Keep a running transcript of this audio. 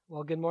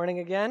Well, good morning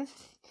again.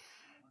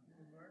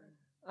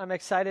 I'm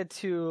excited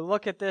to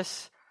look at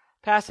this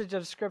passage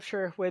of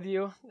Scripture with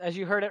you. As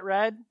you heard it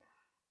read,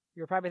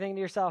 you're probably thinking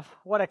to yourself,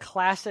 what a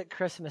classic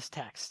Christmas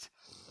text.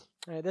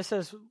 This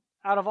is,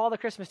 out of all the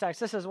Christmas texts,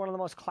 this is one of the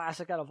most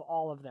classic out of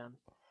all of them.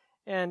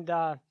 And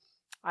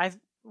I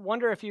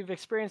wonder if you've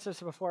experienced this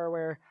before,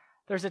 where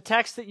there's a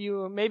text that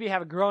you maybe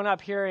have grown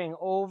up hearing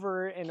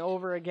over and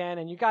over again,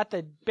 and you got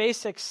the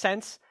basic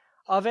sense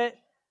of it,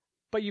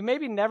 but you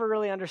maybe never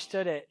really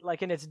understood it,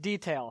 like in its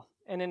detail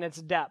and in its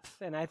depth.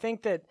 And I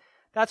think that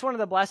that's one of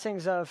the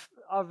blessings of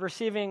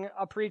receiving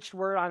a preached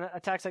word on a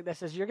text like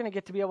this, is you're going to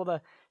get to be able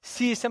to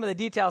see some of the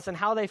details and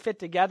how they fit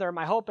together.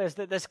 My hope is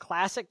that this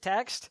classic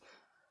text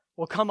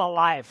will come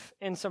alive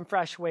in some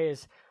fresh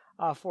ways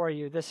for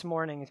you this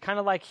morning. It's kind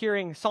of like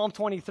hearing Psalm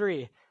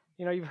 23.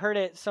 You know, you've heard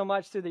it so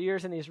much through the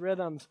years in these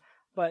rhythms,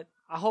 but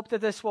I hope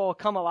that this will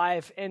come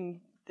alive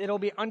and it'll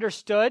be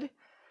understood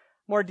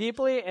more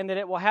deeply, and that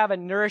it will have a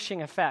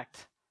nourishing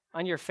effect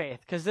on your faith.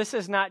 Because this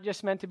is not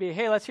just meant to be,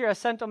 hey, let's hear a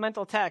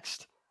sentimental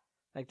text.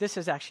 Like, this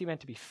is actually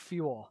meant to be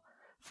fuel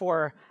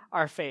for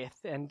our faith.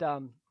 And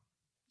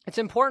it's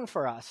important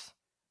for us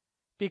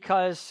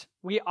because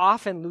we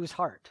often lose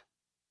heart.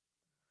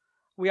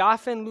 We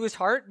often lose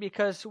heart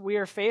because we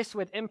are faced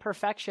with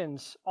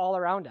imperfections all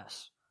around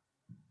us.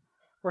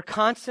 We're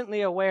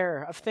constantly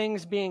aware of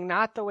things being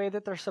not the way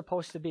that they're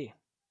supposed to be.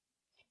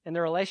 In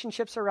the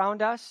relationships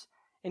around us,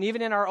 and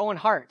even in our own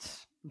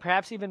hearts,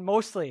 perhaps even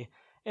mostly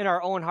in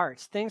our own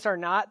hearts, things are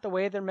not the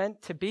way they're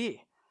meant to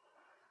be.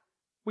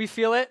 We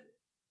feel it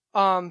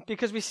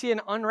because we see an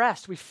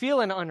unrest. We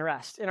feel an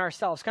unrest in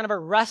ourselves, kind of a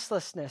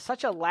restlessness,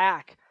 such a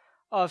lack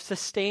of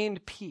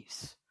sustained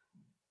peace.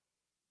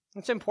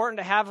 It's important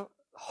to have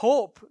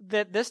hope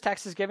that this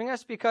text is giving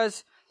us,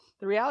 because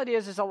the reality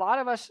is a lot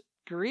of us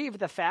grieve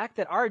the fact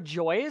that our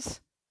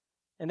joys,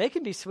 and they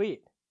can be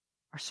sweet,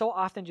 are so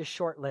often just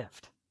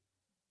short-lived.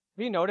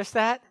 Have you noticed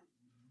that?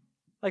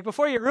 Like,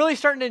 before you're really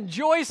starting to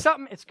enjoy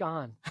something, it's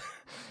gone.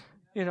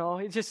 You know,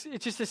 it just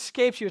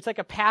escapes you. It's like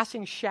a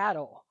passing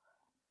shadow.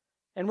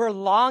 And we're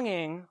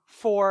longing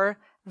for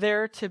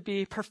there to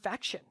be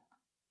perfection.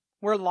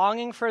 We're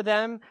longing for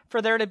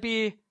there to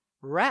be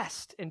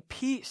rest and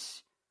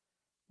peace.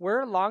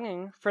 We're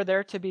longing for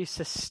there to be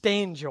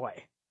sustained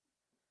joy.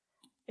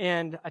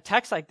 And a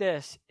text like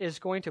this is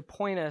going to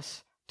point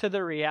us to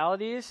the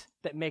realities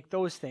that make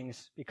those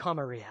things become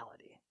a reality.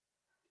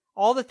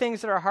 All the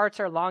things that our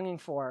hearts are longing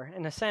for,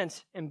 in a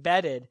sense,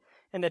 embedded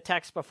in the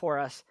text before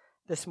us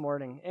this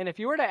morning. And if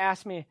you were to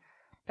ask me,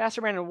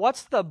 Pastor Brandon,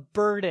 what's the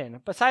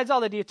burden, besides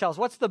all the details,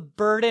 what's the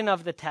burden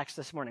of the text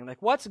this morning?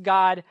 Like, what's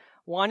God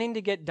wanting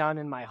to get done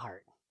in my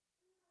heart?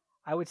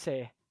 I would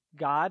say,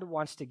 God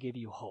wants to give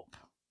you hope.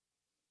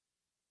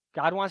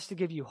 God wants to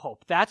give you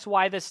hope. That's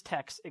why this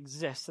text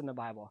exists in the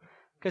Bible,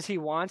 because he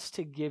wants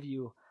to give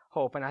you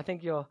hope. And I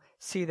think you'll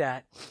see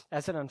that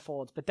as it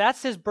unfolds. But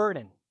that's his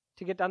burden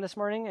to get done this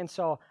morning, and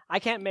so I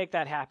can't make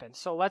that happen.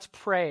 So let's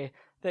pray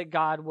that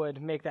God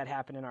would make that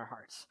happen in our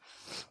hearts.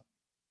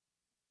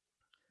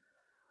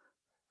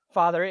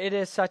 Father, it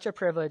is such a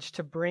privilege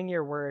to bring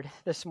your word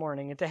this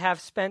morning and to have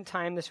spent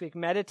time this week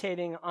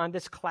meditating on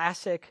this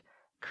classic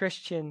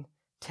Christian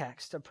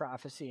text of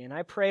prophecy. And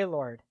I pray,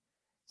 Lord,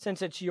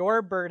 since it's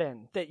your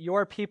burden, that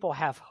your people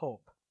have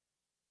hope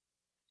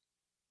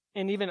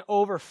and even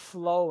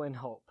overflow in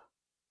hope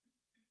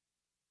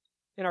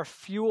and are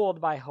fueled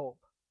by hope.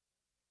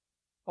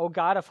 O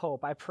God of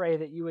hope, I pray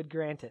that you would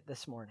grant it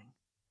this morning,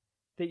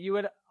 that you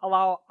would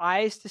allow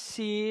eyes to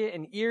see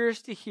and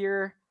ears to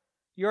hear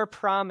your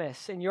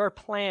promise and your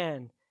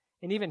plan,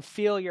 and even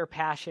feel your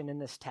passion in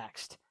this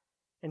text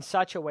in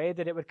such a way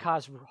that it would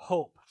cause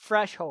hope,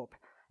 fresh hope,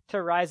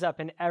 to rise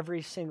up in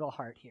every single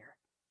heart here.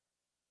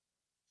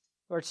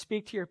 Lord,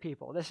 speak to your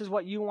people. This is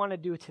what you want to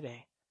do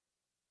today.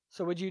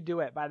 So would you do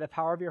it by the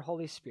power of your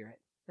Holy Spirit,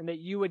 and that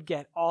you would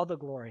get all the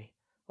glory,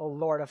 O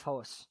Lord of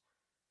hosts.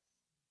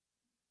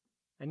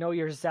 I know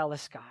you're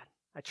zealous, God.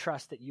 I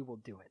trust that you will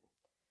do it.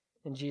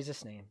 In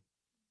Jesus' name,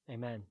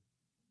 amen.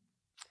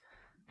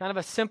 Kind of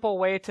a simple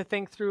way to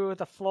think through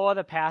the flow of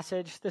the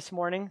passage this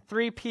morning.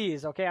 3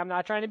 P's, okay? I'm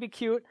not trying to be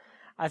cute.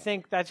 I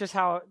think that's just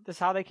how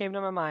they came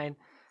to my mind.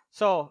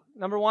 So,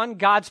 number 1,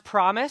 God's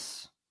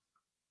promise.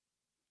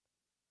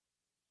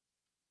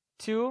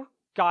 2,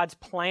 God's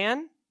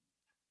plan.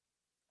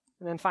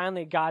 And then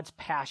finally, God's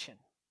passion.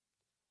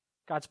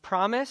 God's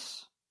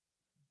promise,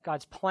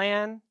 God's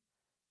plan,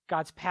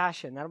 God's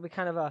passion. That'll be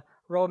kind of a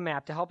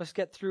roadmap to help us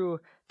get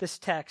through this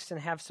text and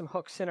have some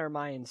hooks in our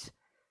minds.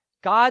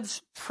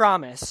 God's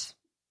promise.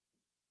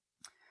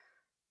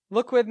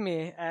 Look with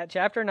me at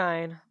chapter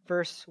 9,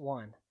 verse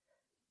 1.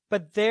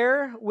 But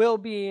there will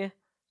be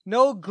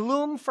no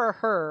gloom for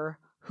her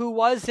who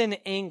was in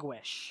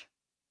anguish.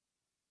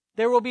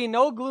 There will be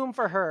no gloom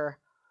for her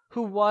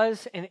who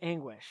was in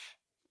anguish.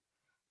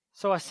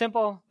 So a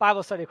simple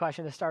Bible study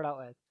question to start out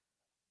with.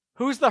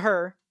 Who's the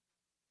her?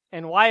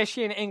 And why is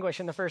she in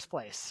anguish in the first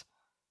place?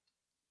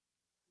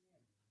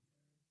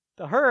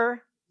 The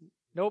her,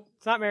 nope,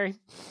 it's not Mary.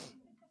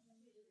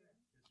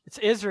 It's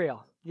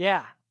Israel.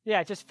 Yeah,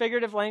 Yeah, just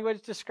figurative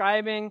language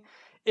describing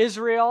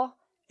Israel.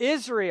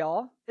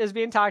 Israel is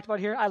being talked about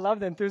here. I love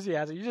the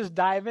enthusiasm. You just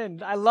dive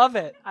in. I love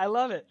it. I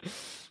love it.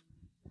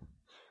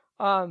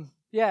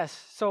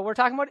 Yes, so we're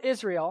talking about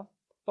Israel,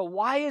 but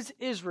why is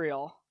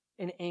Israel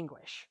in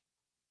anguish?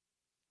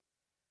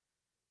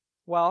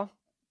 Well,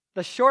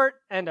 the short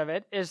end of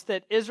it is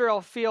that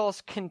Israel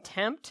feels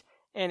contempt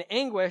and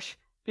anguish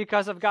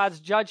because of God's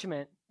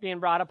judgment being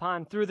brought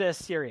upon through the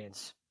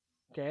Assyrians.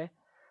 Okay?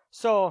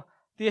 So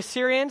the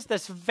Assyrians,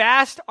 this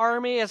vast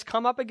army, has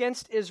come up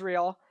against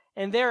Israel,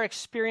 and they're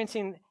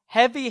experiencing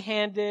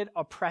heavy-handed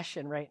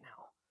oppression right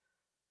now.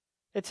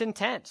 It's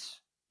intense.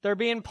 They're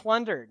being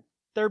plundered.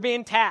 They're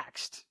being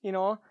taxed,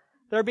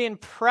 They're being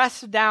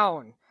pressed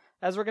down,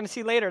 as we're going to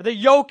see later. The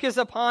yoke is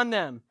upon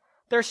them.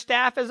 Their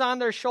staff is on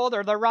their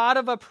shoulder. The rod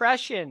of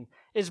oppression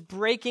is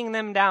breaking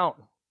them down,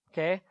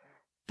 okay?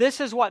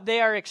 This is what they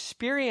are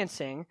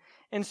experiencing.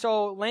 And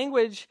so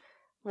language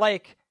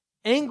like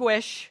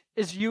anguish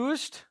is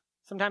used.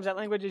 Sometimes that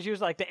language is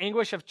used like the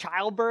anguish of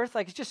childbirth.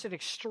 Like it's just an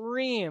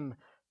extreme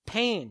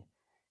pain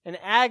and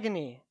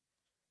agony.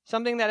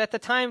 Something that at the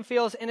time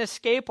feels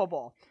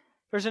inescapable.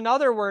 There's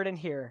another word in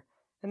here,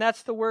 and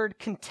that's the word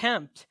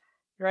contempt,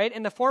 right?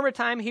 In the former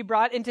time, he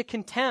brought into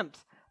contempt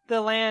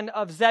the land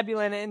of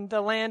Zebulun and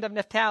the land of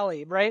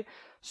Naphtali, right?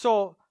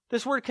 So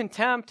this word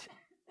contempt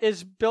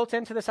is built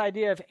into this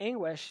idea of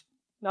anguish.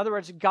 In other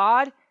words,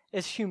 God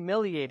is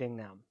humiliating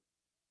them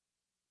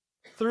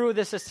through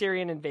this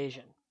Assyrian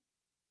invasion.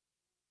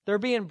 They're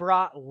being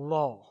brought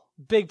low,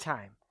 big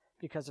time,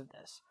 because of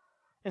this.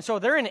 And so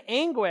they're in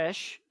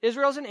anguish.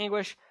 Israel's in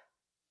anguish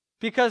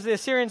because the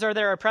Assyrians are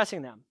there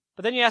oppressing them.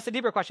 But then you ask the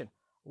deeper question,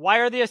 why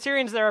are the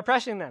Assyrians there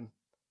oppressing them?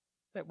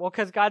 Well,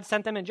 because God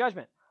sent them in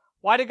judgment.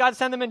 Why did God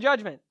send them in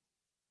judgment?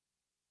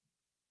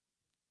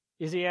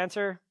 Easy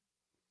answer,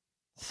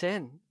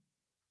 sin,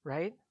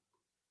 right?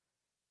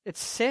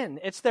 It's sin.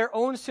 It's their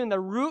own sin, the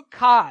root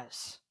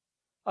cause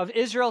of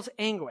Israel's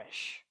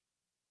anguish.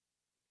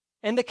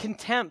 And the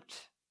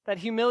contempt, that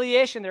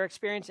humiliation they're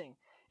experiencing,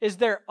 is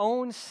their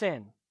own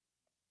sin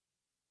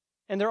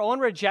and their own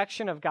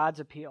rejection of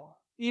God's appeal.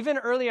 Even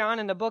early on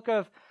in the book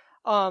of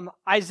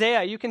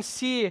Isaiah, you can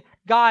see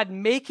God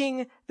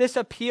making this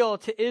appeal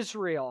to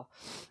Israel,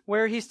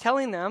 where he's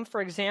telling them, for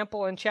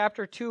example, in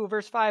chapter 2,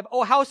 verse 5,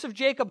 "O house of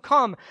Jacob,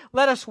 come,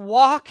 let us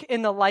walk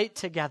in the light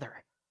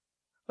together."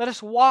 Let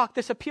us walk,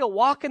 this appeal,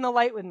 walk in the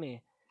light with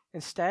me.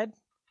 Instead,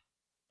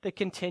 they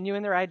continue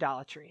in their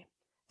idolatry.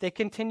 They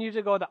continue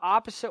to go the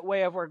opposite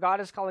way of where God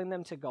is calling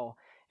them to go.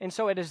 And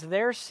so it is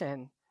their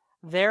sin,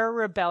 their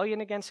rebellion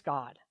against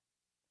God,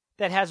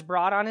 that has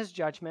brought on his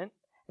judgment,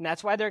 and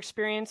that's why they're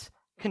experiencing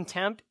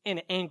contempt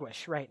and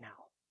anguish right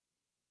now.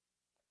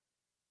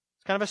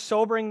 It's kind of a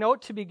sobering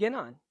note to begin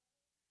on.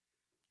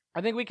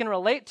 I think we can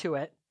relate to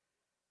it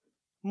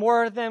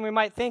more than we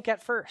might think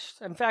at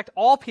first. In fact,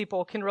 all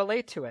people can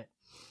relate to it.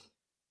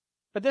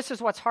 But this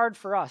is what's hard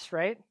for us,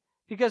 right?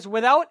 Because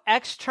without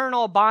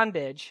external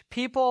bondage,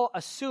 people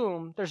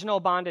assume there's no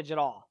bondage at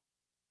all.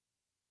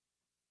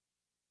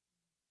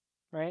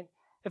 Right?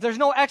 If there's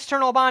no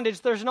external bondage,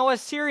 there's no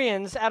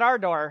Assyrians at our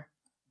door.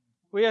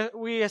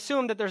 We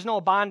assume that there's no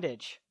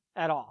bondage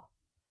at all.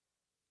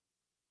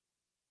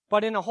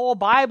 But in a whole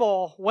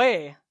Bible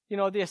way,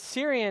 the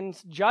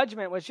Assyrians'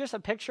 judgment was just a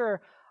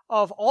picture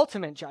of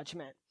ultimate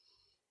judgment.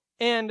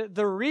 And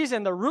the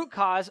reason, the root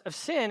cause of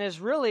sin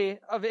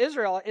of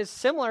Israel is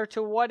similar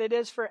to what it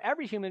is for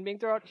every human being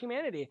throughout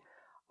humanity.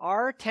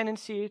 Our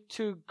tendency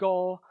to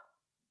go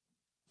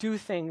do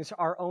things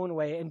our own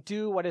way and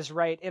do what is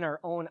right in our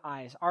own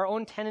eyes. Our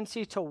own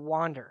tendency to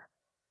wander,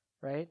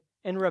 right?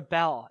 And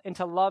rebel and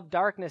to love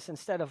darkness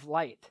instead of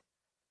light.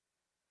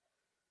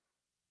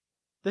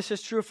 This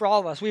is true for all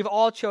of us. We've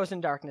all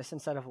chosen darkness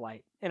instead of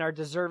light and are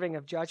deserving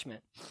of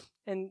judgment.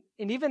 And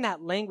even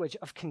that language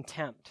of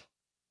contempt.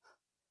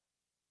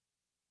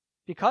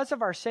 Because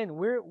of our sin,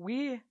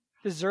 we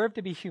deserve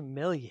to be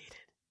humiliated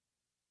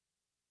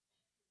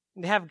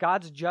and to have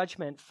God's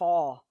judgment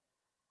fall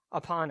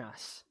upon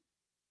us.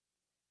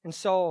 And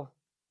so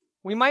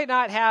we might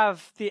not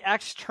have the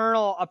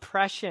external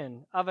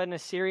oppression of an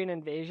Assyrian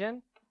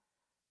invasion,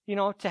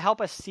 to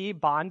help us see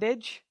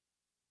bondage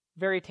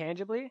very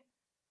tangibly.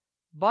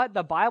 But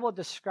the Bible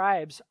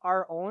describes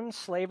our own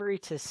slavery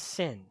to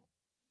sin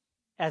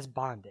as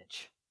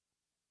bondage.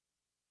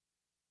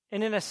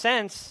 And in a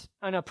sense,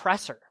 an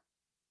oppressor.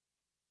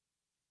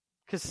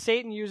 Because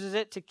Satan uses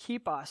it to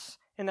keep us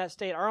in that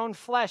state. Our own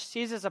flesh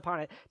seizes upon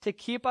it to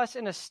keep us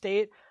in a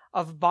state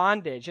of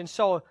bondage. And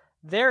so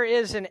there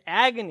is an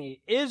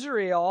agony.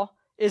 Israel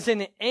is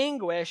in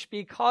anguish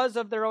because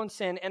of their own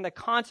sin and the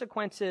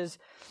consequences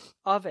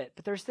of it.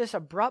 But there's this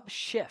abrupt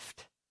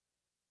shift.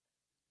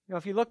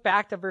 If you look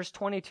back to verse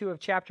 22 of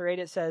chapter 8,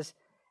 it says,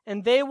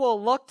 "And they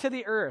will look to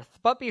the earth,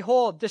 but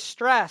behold,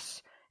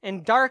 distress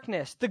and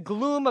darkness, the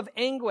gloom of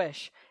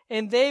anguish,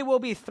 and they will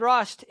be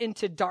thrust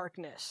into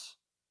darkness."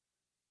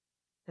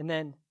 And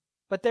then,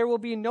 "But there will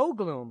be no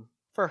gloom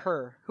for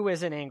her who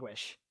is in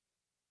anguish."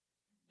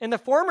 In the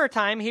former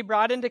time, he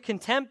brought into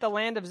contempt the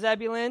land of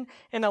Zebulun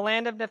and the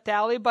land of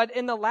Naphtali, but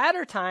in the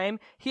latter time,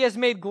 he has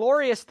made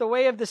glorious the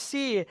way of the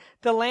sea,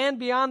 the land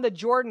beyond the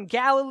Jordan,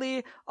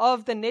 Galilee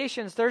of the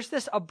nations. There's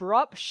this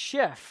abrupt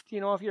shift.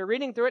 If you're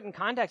reading through it in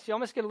context, you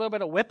almost get a little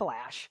bit of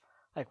whiplash.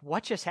 Like,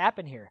 what just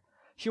happened here?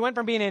 She went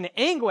from being in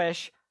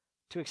anguish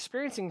to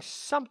experiencing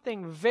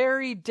something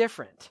very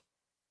different.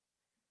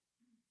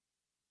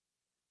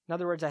 In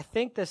other words, I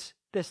think this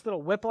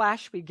little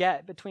whiplash we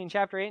get between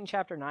chapter 8 and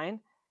chapter 9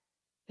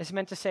 is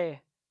meant to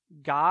say,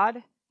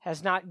 God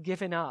has not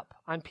given up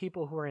on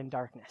people who are in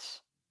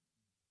darkness.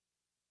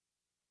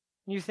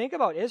 When you think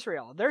about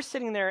Israel, they're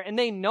sitting there and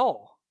they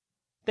know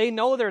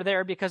they're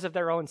there because of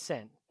their own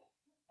sin.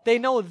 They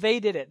know they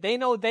did it. They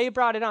know they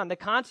brought it on. The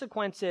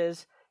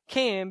consequences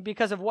came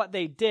because of what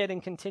they did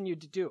and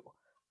continued to do,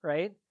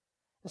 right?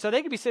 And so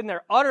they could be sitting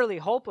there utterly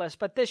hopeless,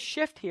 but this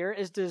shift here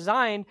is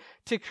designed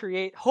to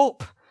create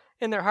hope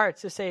in their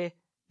hearts, to say,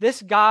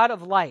 this God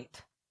of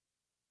light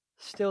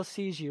still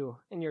sees you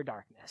in your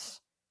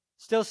darkness,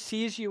 still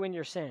sees you in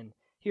your sin.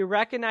 He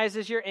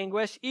recognizes your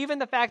anguish, even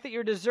the fact that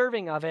you're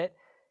deserving of it,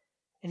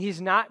 and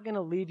he's not going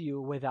to leave you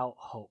without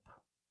hope.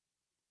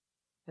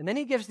 And then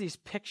he gives these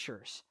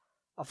pictures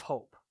of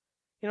hope.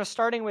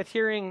 Starting with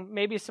hearing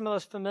maybe some of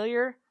those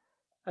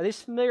are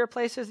these familiar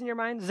places in your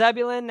mind?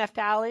 Zebulun,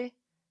 Naphtali,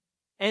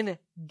 and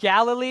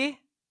Galilee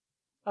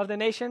of the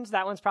nations.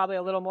 That one's probably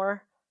a little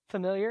more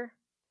familiar.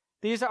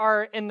 These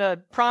are in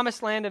the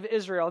promised land of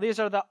Israel. These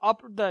are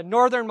the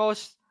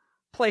northernmost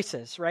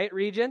places, right?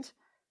 Regions,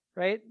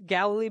 right?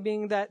 Galilee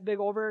being that big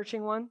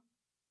overarching one.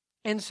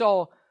 And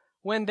so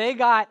when they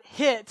got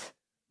hit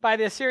by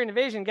the Assyrian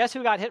invasion, guess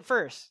who got hit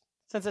first?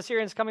 Since the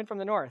Assyrians coming from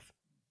the north.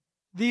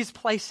 These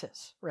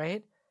places,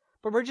 right?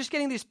 But we're just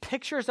getting these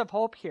pictures of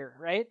hope here,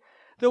 right?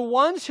 The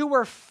ones who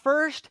were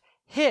first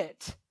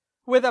hit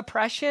with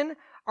oppression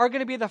are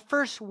going to be the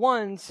first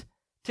ones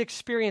to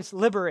experience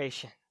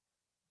liberation.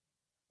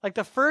 Like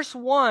the first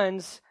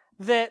ones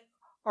that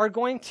are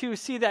going to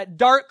see that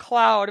dark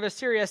cloud of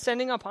Assyria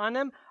ascending upon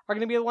them are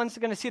going to be the ones that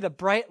are going to see the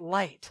bright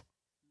light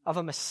of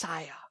a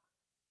Messiah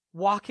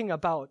walking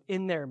about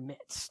in their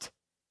midst.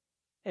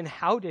 And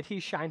how did he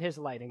shine his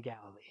light in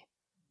Galilee?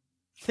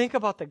 Think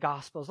about the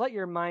Gospels. Let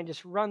your mind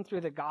just run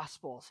through the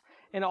Gospels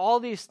and all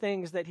these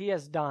things that he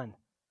has done.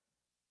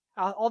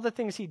 All the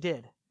things he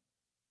did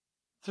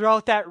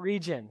throughout that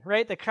region,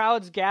 right? The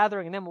crowds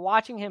gathering and them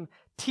watching him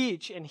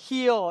teach and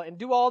heal and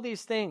do all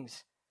these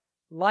things.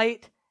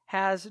 Light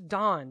has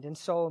dawned. And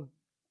so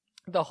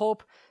the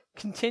hope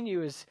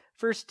continues.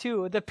 Verse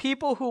 2, the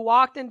people who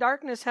walked in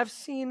darkness have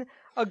seen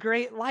a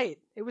great light.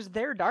 It was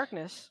their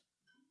darkness,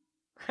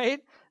 right?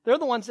 They're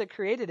the ones that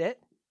created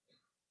it.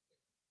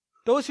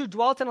 Those who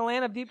dwelt in a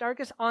land of deep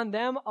darkness, on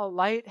them a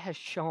light has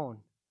shone.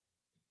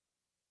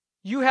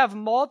 You have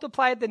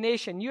multiplied the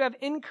nation. You have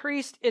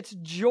increased its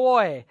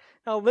joy.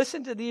 Now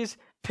listen to these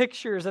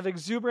pictures of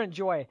exuberant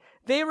joy.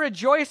 They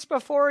rejoice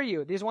before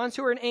you, these ones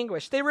who are in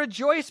anguish. They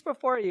rejoice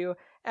before you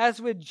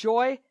as with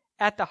joy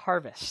at the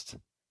harvest,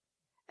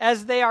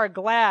 as they are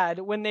glad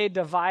when they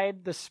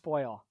divide the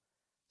spoil.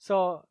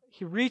 So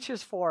he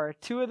reaches for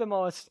two of the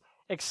most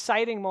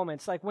exciting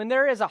moments, like when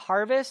there is a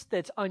harvest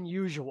that's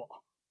unusual.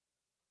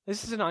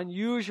 This is an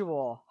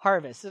unusual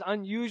harvest, an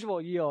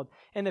unusual yield.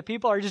 And the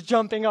people are just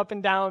jumping up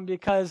and down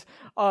because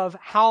of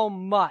how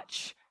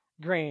much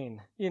grain,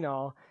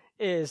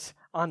 is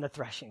on the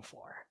threshing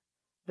floor.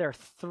 They're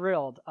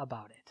thrilled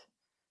about it,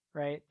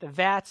 right? The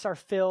vats are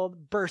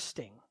filled,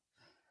 bursting.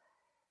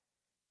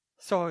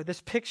 So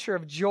this picture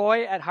of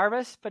joy at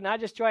harvest, but not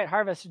just joy at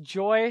harvest,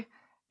 joy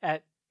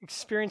at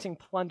experiencing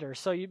plunder.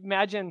 So you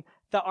imagine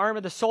the arm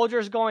of the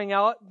soldiers going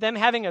out, them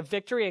having a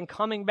victory and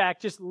coming back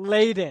just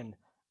laden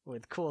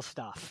with cool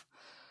stuff,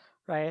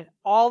 right?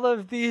 All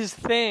of these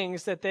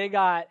things that they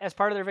got as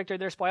part of their victory,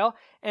 their spoil,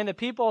 and the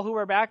people who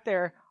were back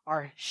there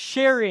are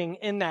sharing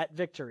in that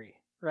victory,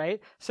 right?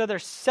 So they're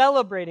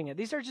celebrating it.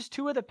 These are just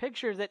two of the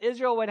pictures that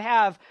Israel would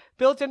have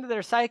built into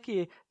their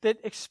psyche that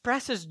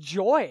expresses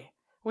joy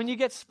when you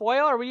get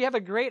spoil or when you have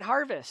a great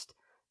harvest.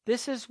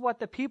 This is what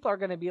the people are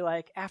going to be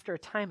like after a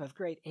time of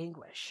great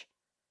anguish.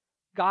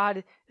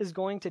 God is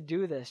going to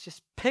do this,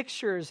 just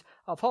pictures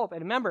of hope.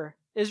 And remember,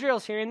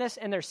 Israel's hearing this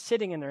and they're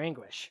sitting in their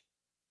anguish.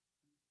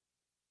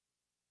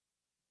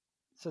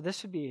 So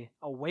this would be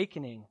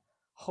awakening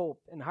hope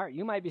in the heart.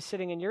 You might be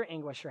sitting in your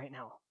anguish right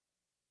now.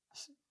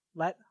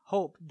 Let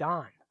hope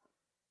dawn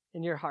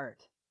in your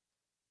heart.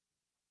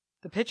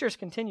 The pictures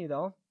continue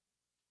though,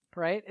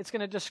 right? It's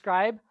going to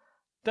describe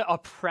the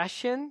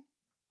oppression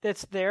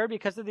that's there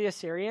because of the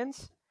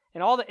Assyrians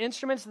and all the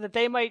instruments that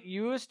they might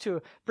use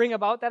to bring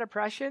about that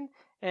oppression.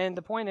 And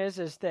the point is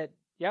that,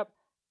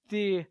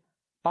 the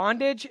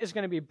bondage is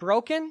going to be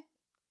broken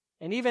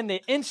and even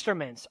the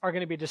instruments are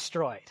going to be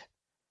destroyed.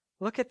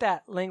 Look at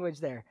that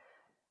language there.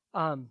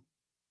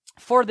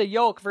 For the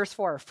yoke, verse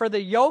 4, for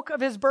the yoke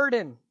of his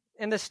burden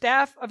and the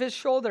staff of his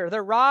shoulder,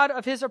 the rod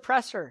of his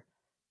oppressor,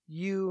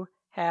 you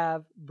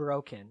have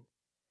broken,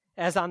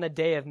 as on the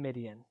day of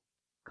Midian.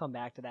 Come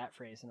back to that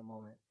phrase in a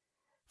moment.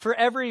 For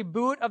every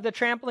boot of the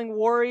trampling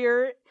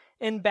warrior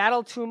in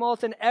battle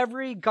tumult and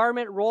every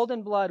garment rolled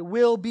in blood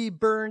will be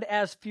burned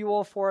as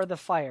fuel for the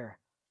fire.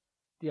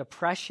 The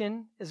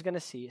oppression is going to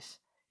cease.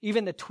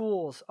 Even the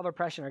tools of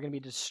oppression are going to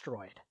be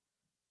destroyed.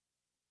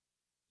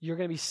 You're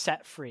going to be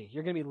set free.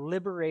 You're going to be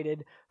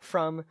liberated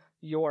from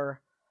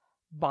your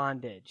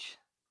bondage.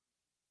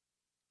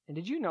 And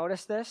did you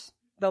notice this?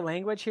 The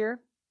language here?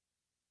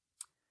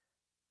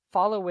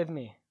 Follow with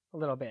me a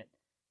little bit.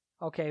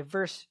 Okay,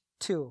 verse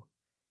 2.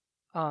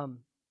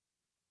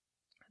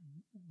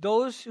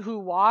 Those who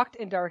walked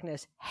in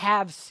darkness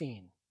have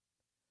seen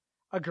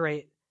a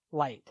great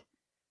light.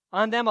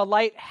 On them a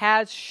light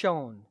has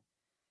shone.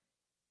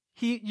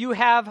 You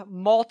have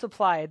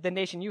multiplied the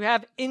nation. You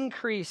have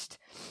increased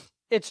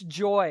its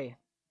joy.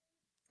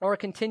 Or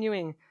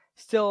continuing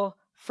still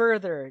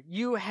further,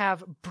 you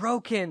have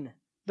broken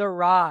the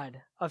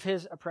rod of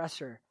his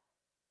oppressor.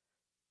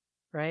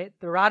 Right?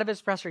 The rod of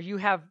his oppressor you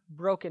have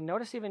broken.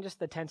 Notice even just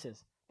the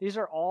tenses. These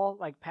are all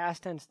like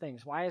past tense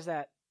things. Why is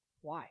that?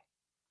 Why?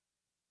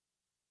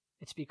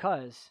 It's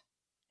because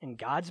in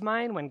God's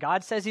mind, when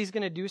God says he's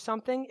going to do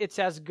something, it's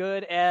as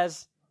good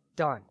as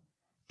done.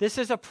 This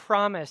is a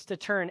promise to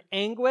turn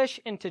anguish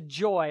into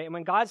joy. And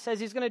when God says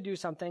he's going to do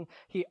something,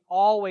 he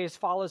always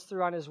follows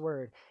through on his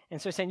word.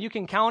 And so he's saying you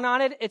can count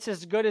on it. It's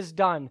as good as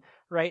done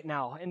right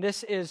now. And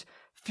this is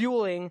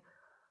fueling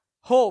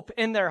hope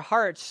in their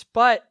hearts.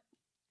 But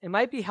it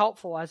might be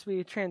helpful as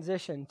we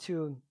transition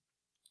to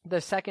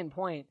the second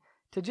point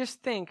to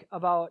just think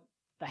about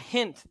the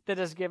hint that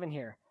is given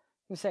here.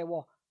 You say,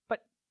 well,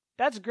 but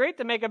that's great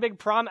to make a big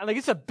promise. Like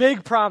it's a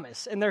big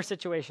promise in their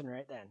situation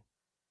right then.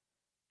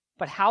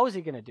 But how is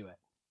he going to do it?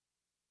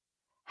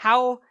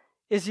 How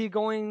is he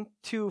going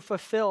to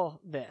fulfill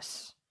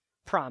this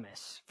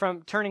promise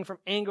from turning from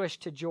anguish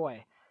to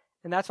joy?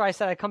 And that's why I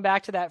said I come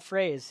back to that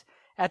phrase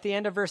at the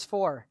end of verse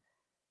 4.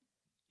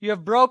 You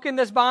have broken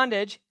this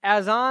bondage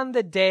as on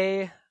the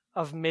day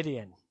of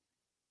Midian.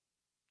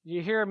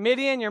 You hear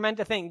Midian, you're meant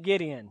to think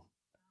Gideon,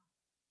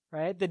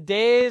 right? The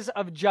days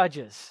of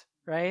Judges,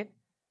 right?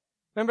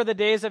 Remember the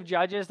days of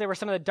Judges? They were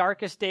some of the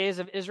darkest days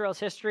of Israel's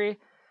history.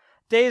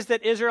 Days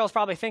that Israel's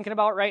probably thinking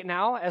about right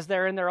now as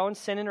they're in their own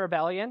sin and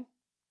rebellion,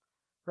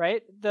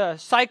 right? The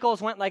cycles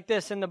went like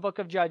this in the book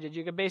of Judges.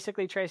 You could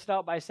basically trace it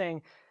out by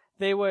saying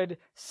they would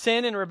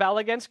sin and rebel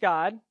against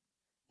God.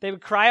 They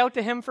would cry out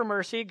to him for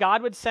mercy.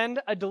 God would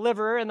send a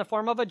deliverer in the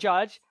form of a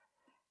judge.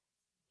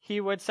 He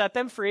would set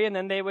them free, and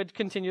then they would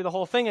continue the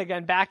whole thing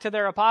again, back to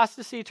their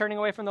apostasy, turning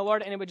away from the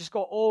Lord, and it would just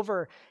go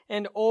over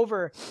and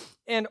over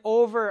and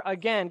over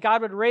again.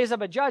 God would raise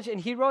up a judge, and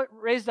he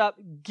raised up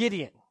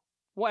Gideon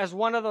as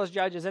one of those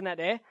judges in that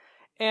day.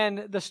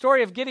 And the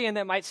story of Gideon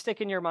that might stick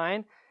in your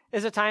mind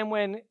is a time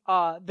when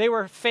they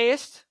were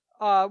faced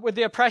with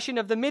the oppression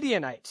of the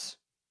Midianites,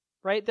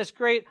 right? This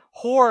great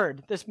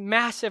horde, this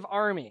massive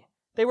army.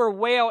 They were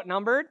way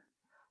outnumbered.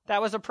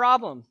 That was a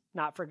problem.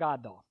 Not for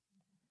God, though.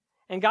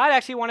 And God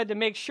actually wanted to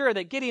make sure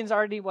that Gideon's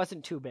army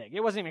wasn't too big.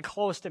 It wasn't even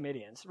close to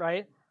Midian's,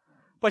 right?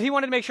 But he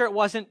wanted to make sure it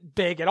wasn't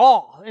big at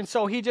all. And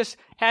so he just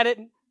had it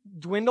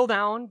dwindle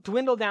down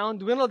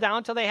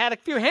until they had a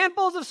few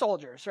handfuls of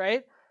soldiers,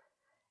 right?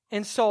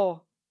 And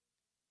so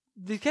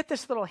you get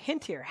this little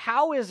hint here.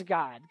 How is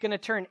God going to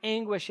turn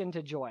anguish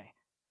into joy?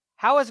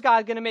 How is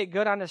God going to make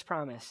good on his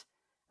promise?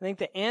 I think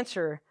the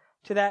answer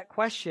to that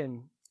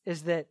question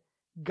is that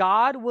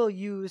God will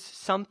use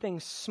something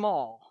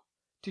small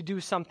to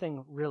do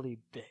something really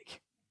big.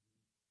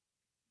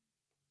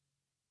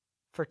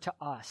 For to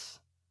us,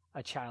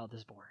 a child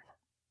is born,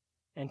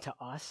 and to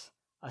us,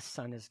 a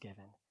son is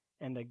given,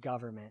 and the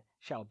government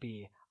shall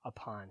be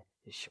upon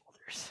his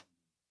shoulders.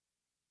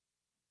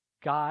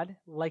 God,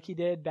 like he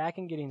did back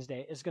in Gideon's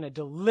day, is going to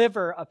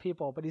deliver a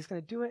people, but he's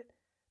going to do it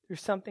through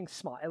something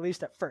small, at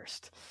least at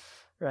first,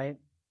 right?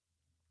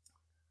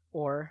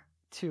 Or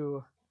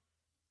to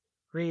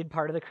read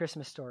part of the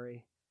Christmas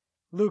story.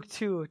 Luke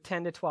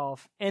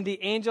 2:10-12. And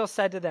the angel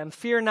said to them,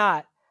 "Fear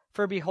not,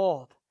 for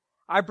behold,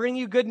 I bring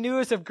you good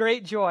news of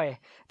great joy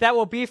that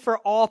will be for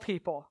all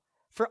people.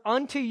 For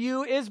unto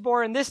you is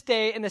born this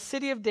day in the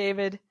city of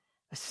David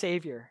a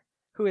Savior,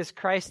 who is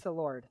Christ the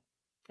Lord.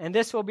 And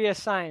this will be a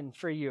sign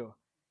for you.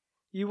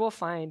 You will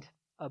find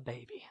a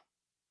baby,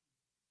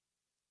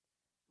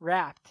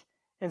 wrapped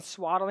in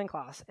swaddling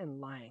cloths and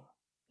lying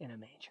in a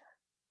manger."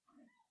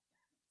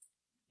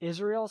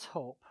 Israel's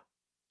hope,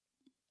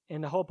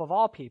 and the hope of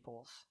all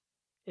peoples,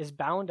 is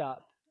bound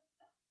up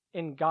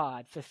in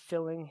God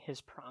fulfilling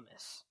his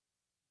promise.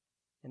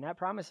 And that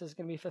promise is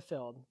going to be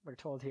fulfilled, we're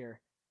told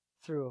here,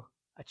 through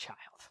a child.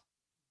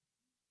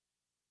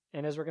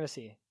 And as we're going to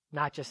see,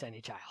 not just any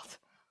child.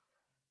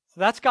 So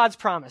that's God's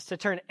promise, to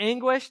turn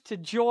anguish to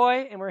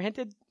joy, and we're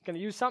hinted, going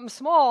to use something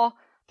small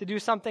to do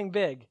something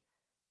big.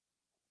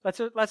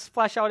 Let's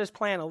flesh out his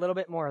plan a little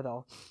bit more,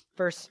 though.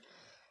 Verse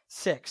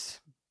 6.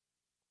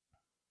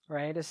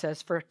 Right? It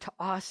says, "For to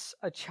us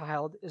a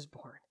child is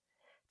born.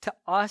 To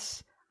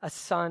us a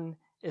son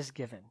is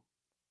given."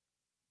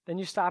 Then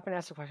you stop and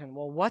ask the question,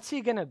 well, what's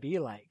he going to be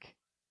like?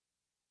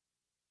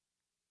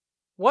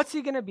 What's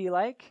he going to be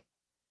like?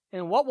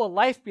 And what will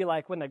life be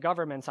like when the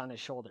government's on his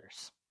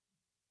shoulders?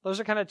 Those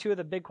are kind of two of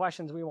the big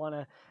questions we want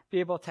to be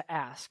able to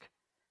ask.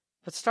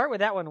 But start with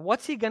that one.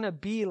 What's he going to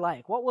be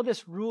like? What will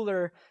this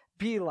ruler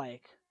be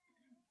like?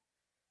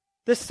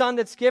 This son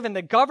that's given,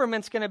 the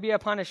government's going to be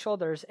upon his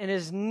shoulders, and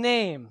his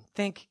name,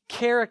 think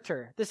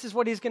character. This is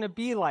what he's going to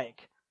be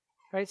like,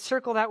 right?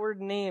 Circle that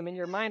word name in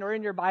your mind or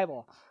in your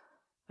Bible.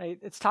 Right?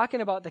 It's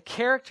talking about the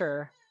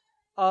character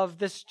of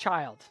this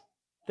child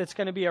that's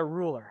going to be a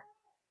ruler.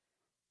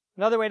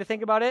 Another way to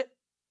think about it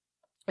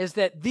is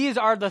that these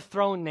are the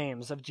throne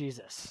names of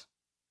Jesus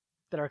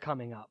that are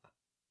coming up,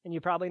 and you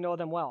probably know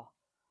them well.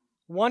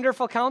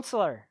 Wonderful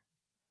Counselor,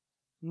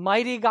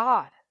 Mighty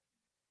God,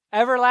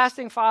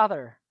 Everlasting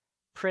Father,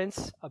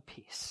 Prince of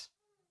Peace.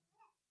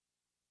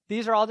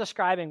 These are all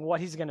describing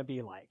what he's going to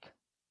be like.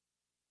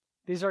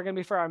 These are going to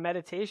be for our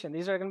meditation.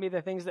 These are going to be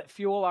the things that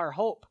fuel our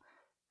hope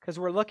because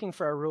we're looking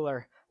for a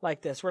ruler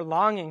like this. We're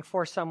longing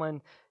for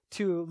someone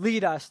to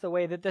lead us the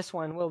way that this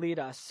one will lead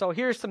us. So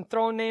here's some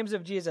throne names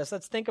of Jesus.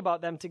 Let's think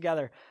about them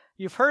together.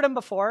 You've heard them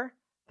before.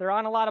 They're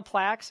on a lot of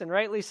plaques, and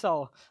rightly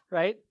so,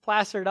 right?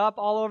 Plastered up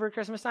all over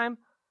Christmas time.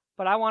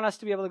 But I want us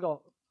to be able to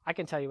go, I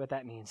can tell you what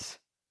that means.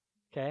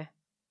 Okay?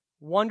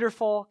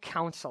 Wonderful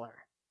Counselor.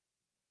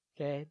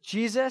 Okay?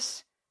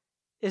 Jesus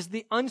is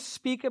the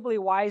unspeakably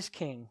wise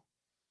King,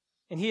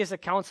 and he is a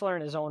counselor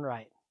in his own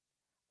right.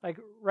 Like,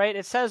 right?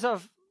 It says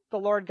of the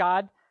Lord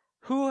God,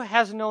 who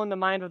has known the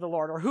mind of the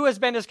Lord, or who has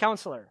been his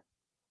counselor?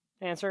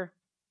 Answer,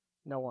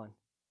 no one.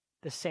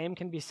 The same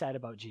can be said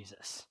about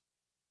Jesus.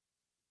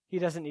 He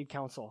doesn't need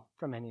counsel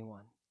from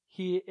anyone.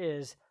 He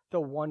is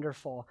the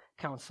wonderful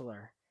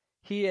Counselor.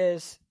 He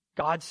is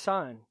God's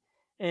Son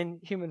in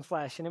human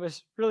flesh. And it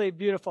was really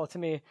beautiful to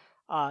me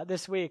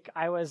this week.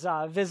 I was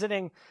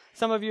visiting,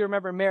 some of you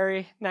remember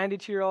Mary,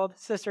 92-year-old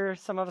sister.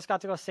 Some of us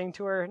got to go sing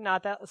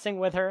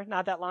with her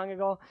not that long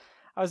ago.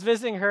 I was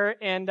visiting her,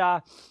 and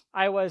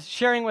I was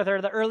sharing with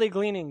her the early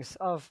gleanings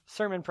of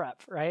sermon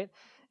prep, right?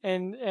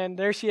 And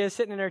there she is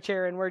sitting in her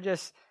chair, and we're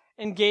just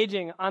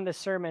engaging on the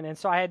sermon. And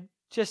so I had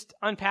just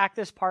unpacked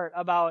this part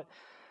about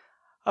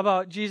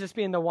Jesus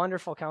being the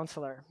wonderful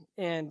Counselor.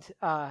 And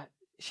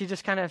she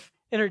just kind of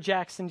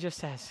interjects and just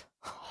says,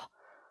 oh,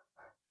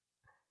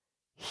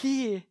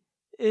 he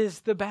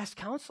is the best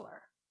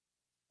counselor.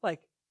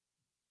 Like,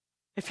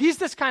 if he's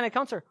this kind of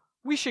counselor,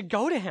 we should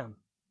go to him.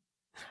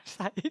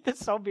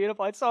 It's so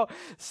beautiful. It's so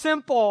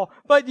simple.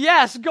 But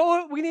yes,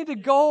 we need to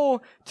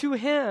go to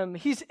him.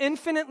 He's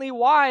infinitely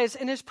wise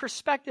in his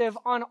perspective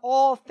on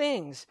all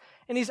things.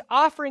 And he's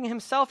offering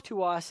himself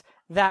to us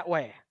that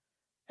way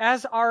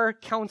as our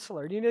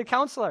counselor. Do you need a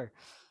counselor?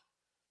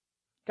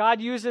 God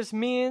uses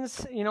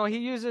means, he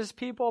uses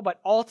people, but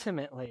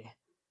ultimately,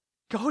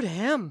 go to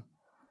him.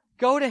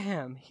 Go to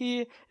him.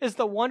 He is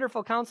the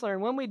wonderful Counselor.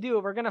 And when we do,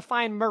 we're going to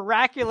find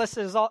miraculous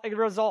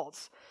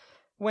results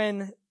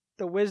when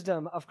the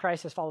wisdom of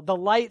Christ is followed. The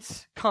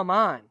lights come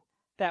on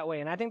that way.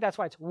 And I think that's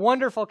why it's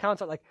wonderful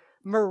Counselor. Like,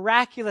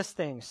 miraculous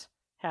things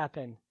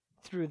happen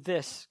through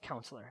this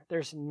Counselor.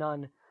 There's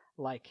none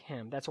like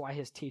him. That's why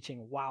his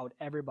teaching wowed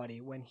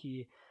everybody when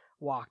he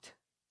walked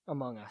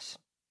among us.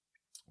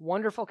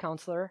 Wonderful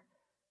Counselor,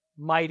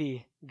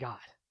 Mighty God.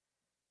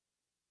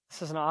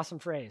 This is an awesome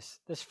phrase.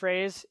 This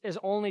phrase is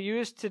only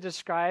used to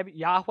describe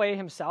Yahweh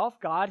himself,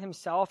 God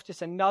himself,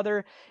 just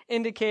another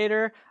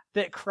indicator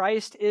that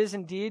Christ is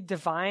indeed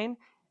divine.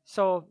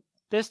 So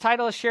this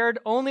title is shared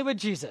only with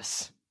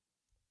Jesus.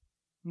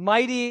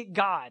 Mighty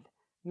God.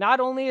 Not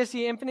only is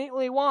he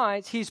infinitely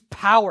wise, he's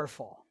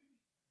powerful,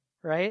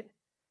 right?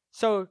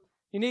 So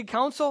you need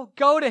counsel?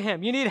 Go to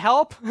him. You need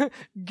help?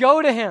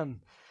 Go to him.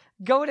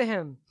 Go to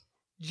him.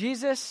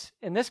 Jesus,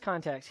 in this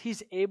context,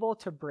 he's able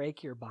to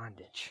break your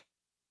bondage.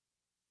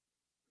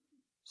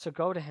 So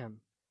go to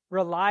him.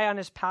 Rely on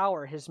his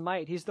power, his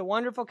might. He's the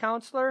wonderful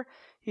Counselor.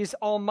 He's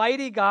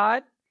Almighty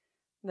God.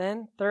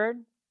 Then, third,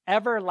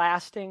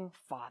 everlasting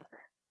Father.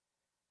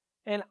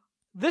 And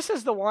this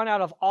is the one out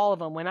of all of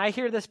them. When I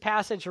hear this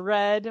passage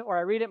read, or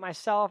I read it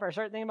myself, or I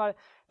start thinking about it,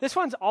 this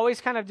one's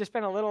always kind of just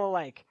been a little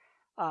like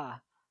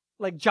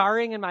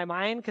jarring in my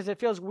mind, because it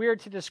feels weird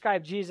to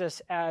describe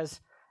Jesus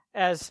as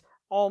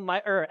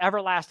Almighty or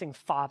everlasting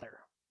Father,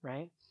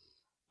 right?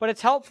 But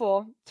it's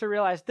helpful to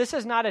realize this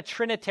is not a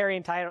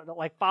Trinitarian title,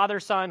 like Father,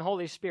 Son,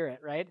 Holy Spirit,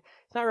 right?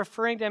 It's not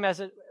referring to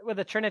him with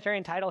a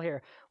Trinitarian title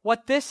here.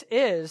 What this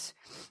is,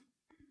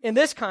 in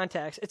this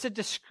context, it's a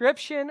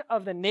description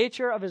of the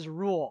nature of his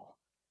rule.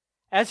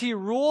 As he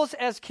rules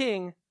as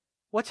king,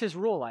 what's his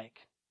rule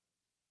like?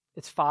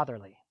 It's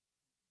fatherly.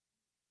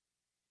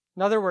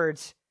 In other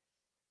words,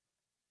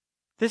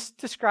 this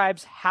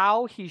describes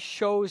how he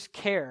shows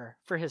care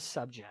for his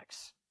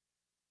subjects.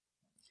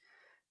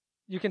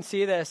 You can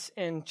see this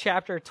in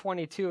chapter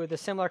 22. The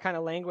similar kind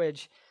of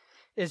language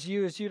is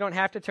used. You don't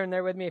have to turn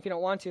there with me if you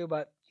don't want to,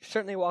 but you're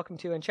certainly welcome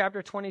to. In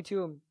chapter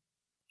 22,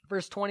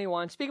 verse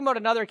 21, speaking about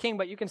another king,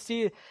 but you can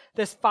see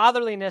this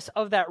fatherliness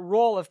of that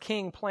role of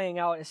king playing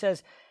out. It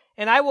says,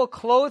 "And I will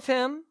clothe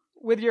him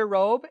with your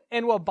robe,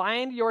 and will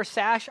bind your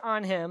sash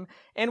on him,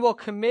 and will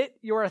commit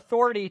your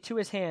authority to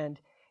his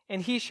hand.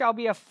 and he shall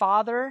be a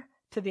father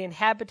to the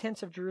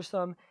inhabitants of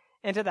Jerusalem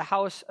and to the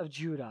house of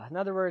Judah. In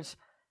other words,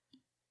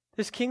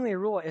 this kingly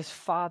rule is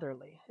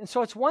fatherly. And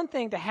so it's one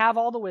thing to have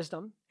all the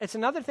wisdom. It's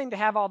another thing to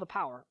have all the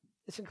power.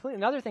 It's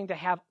another thing to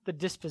have the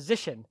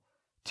disposition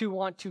to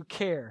want to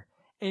care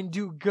and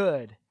do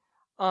good.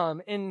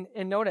 And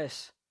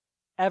notice,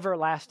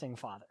 everlasting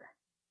Father.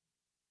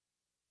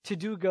 To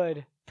do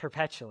good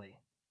perpetually,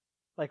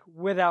 like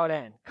without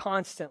end,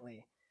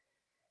 constantly.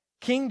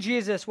 King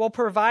Jesus will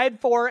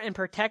provide for and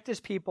protect his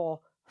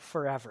people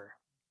forever.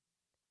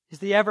 He's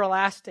the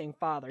everlasting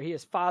Father. He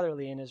is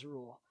fatherly in his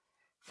rule.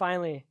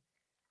 Finally,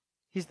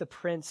 he's the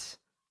Prince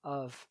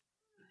of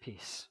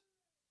Peace.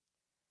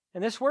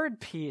 And this word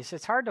peace,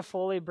 it's hard to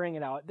fully bring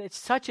it out. It's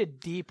such a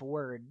deep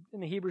word.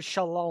 In the Hebrew,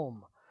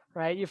 shalom,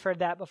 right? You've heard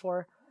that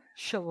before?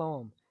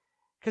 Shalom.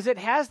 Because it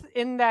has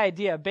in the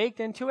idea, baked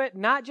into it,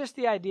 not just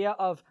the idea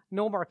of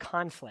no more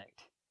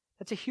conflict.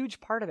 That's a huge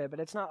part of it, but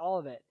it's not all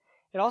of it.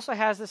 It also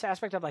has this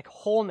aspect of like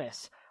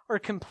wholeness or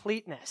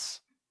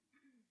completeness.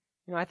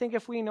 You know, I think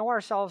if we know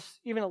ourselves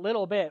even a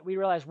little bit, we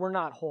realize we're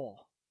not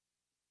whole,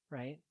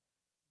 right?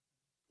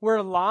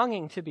 We're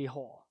longing to be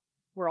whole.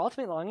 We're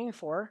ultimately longing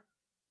for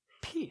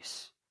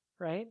peace,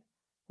 right?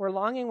 We're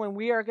longing when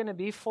we are going to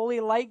be fully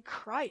like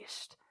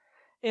Christ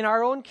in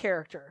our own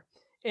character,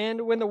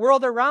 and when the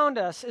world around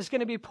us is going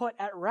to be put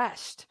at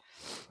rest.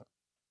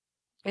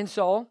 And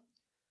so,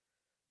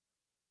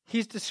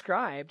 he's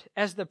described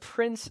as the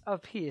Prince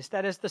of Peace.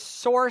 That is the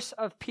source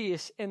of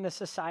peace in the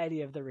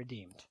society of the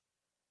redeemed.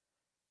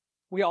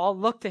 We all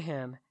look to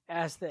him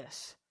as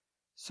this.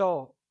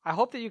 So, I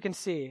hope that you can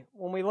see,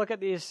 when we look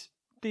at these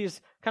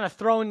kind of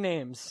throne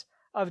names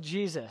of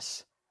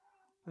Jesus,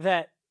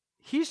 that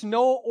he's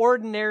no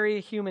ordinary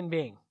human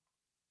being.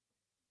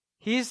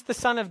 He's the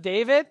son of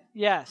David,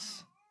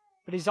 yes,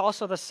 but he's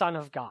also the Son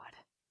of God.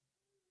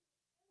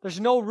 There's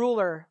no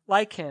ruler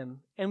like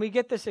him, and we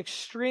get this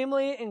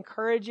extremely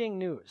encouraging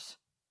news.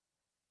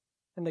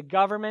 And the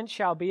government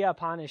shall be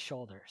upon his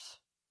shoulders.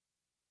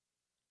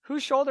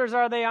 Whose shoulders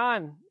are they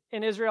on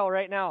in Israel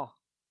right now?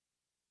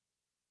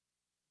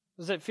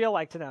 What does it feel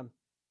like to them?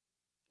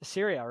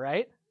 Assyria,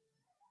 right?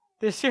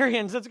 The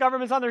Assyrians, its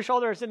government's on their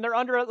shoulders, and they're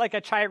under like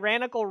a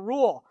tyrannical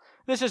rule.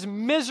 This is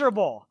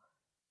miserable.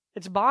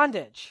 It's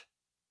bondage,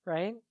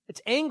 right?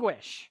 It's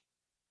anguish.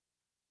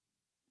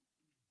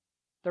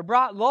 They're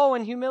brought low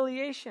in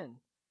humiliation.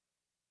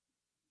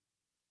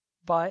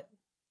 But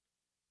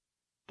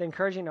the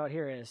encouraging note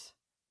here is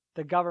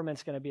the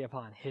government's going to be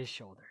upon his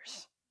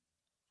shoulders,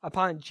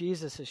 upon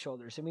Jesus'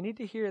 shoulders. And we need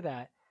to hear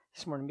that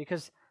this morning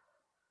because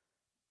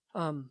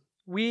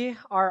we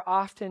are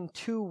often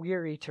too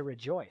weary to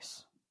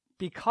rejoice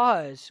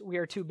because we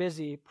are too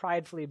busy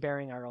pridefully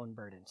bearing our own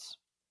burdens.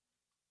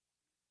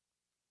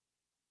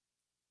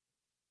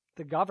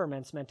 The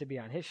government's meant to be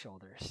on his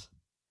shoulders.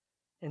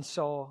 And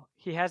so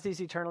he has these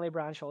eternally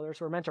broad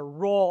shoulders. We're meant to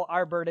roll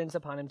our burdens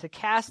upon him, to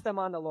cast them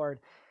on the Lord,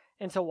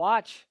 and to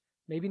watch,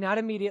 maybe not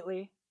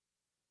immediately,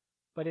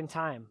 but in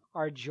time,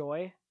 our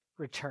joy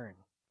return.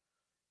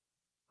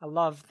 I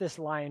love this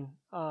line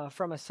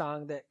from a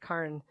song that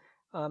Karen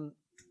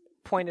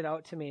pointed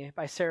out to me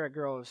by Sarah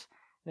Groves.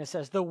 And it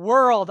says, the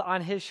world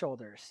on his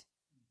shoulders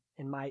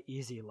and my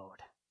easy load.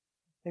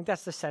 I think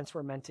that's the sense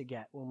we're meant to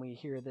get when we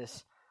hear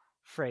this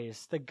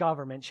phrase, the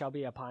government shall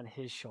be upon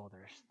his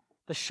shoulders.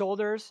 The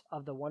shoulders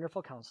of the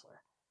wonderful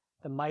counselor,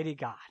 the mighty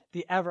God,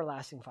 the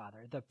everlasting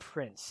Father, the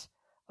Prince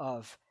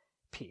of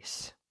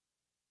Peace.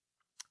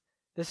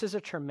 This is a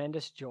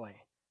tremendous joy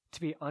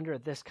to be under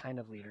this kind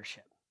of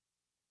leadership.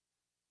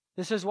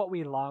 This is what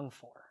we long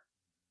for.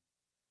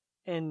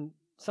 And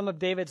some of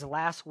David's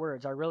last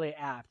words are really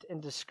apt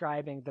in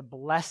describing the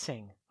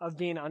blessing of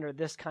being under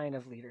this kind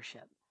of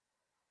leadership.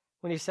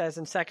 When he says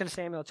in 2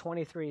 Samuel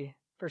 23,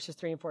 verses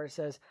 3 and 4, it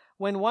says,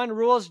 when one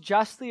rules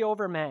justly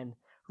over men,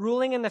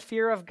 ruling in the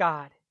fear of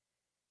God,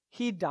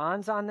 he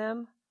dawns on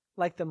them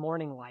like the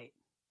morning light,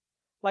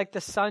 like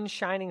the sun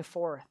shining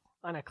forth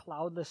on a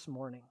cloudless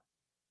morning,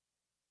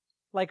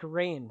 like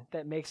rain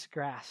that makes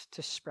grass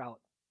to sprout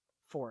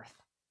forth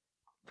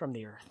from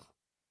the earth.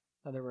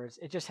 In other words,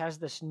 it just has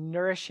this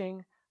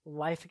nourishing,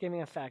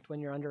 life-giving effect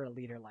when you're under a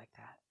leader like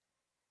that.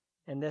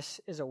 And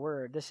this is a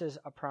word, this is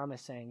a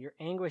promise saying, your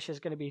anguish is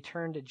going to be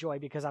turned to joy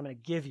because I'm going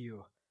to give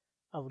you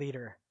a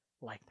leader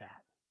like that.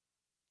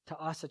 To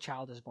us a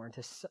child is born,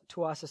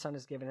 to us a son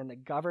is given, and the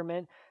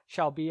government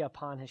shall be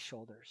upon his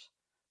shoulders.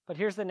 But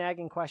here's the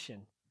nagging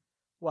question.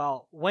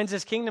 Well, when's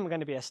his kingdom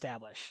going to be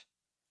established?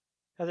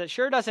 Because it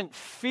sure doesn't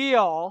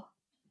feel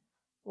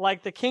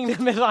like the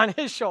kingdom is on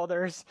his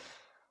shoulders.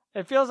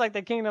 It feels like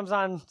the kingdom's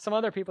on some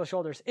other people's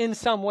shoulders in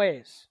some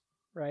ways,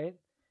 right?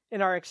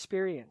 In our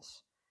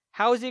experience.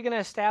 How is he going to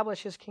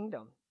establish his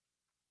kingdom?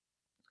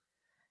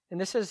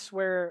 And this is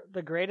where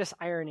the greatest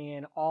irony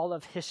in all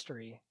of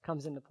history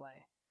comes into play.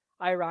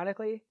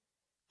 Ironically,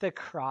 the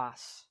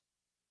cross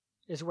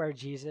is where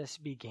Jesus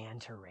began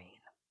to reign.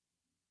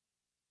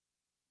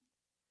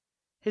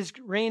 His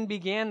reign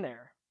began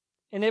there,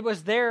 and it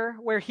was there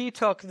where he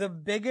took the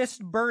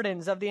biggest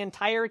burdens of the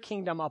entire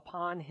kingdom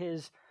upon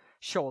his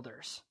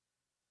shoulders.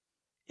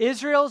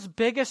 Israel's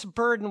biggest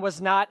burden was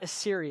not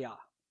Assyria.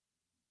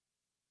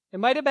 It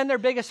might have been their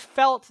biggest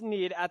felt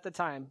need at the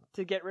time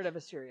to get rid of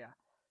Assyria.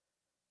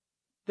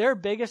 Their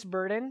biggest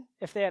burden,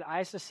 if they had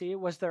eyes to see,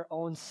 was their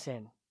own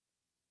sin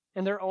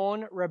and their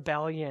own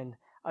rebellion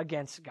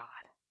against God.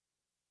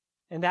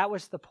 And that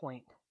was the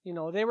point.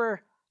 They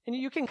were, and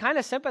you can kind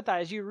of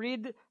sympathize. You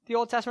read the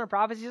Old Testament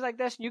prophecies like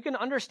this, you can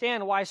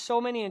understand why so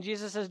many in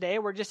Jesus' day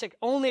were just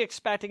only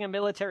expecting a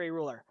military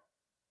ruler.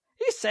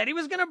 He said he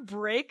was going to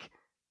break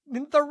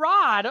the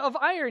rod of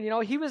iron.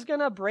 He was going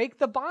to break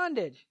the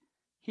bondage.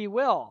 He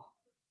will.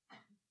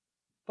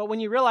 But when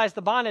you realize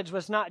the bondage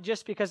was not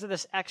just because of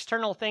this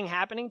external thing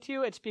happening to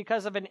you, it's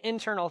because of an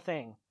internal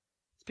thing.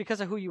 It's because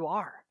of who you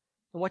are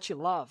and what you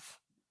love.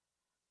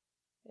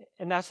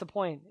 And that's the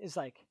point, is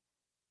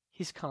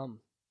he's come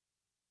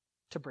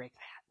to break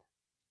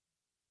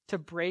that. To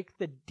break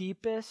the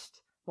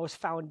deepest, most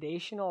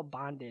foundational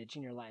bondage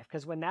in your life.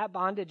 Because when that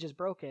bondage is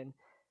broken,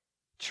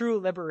 true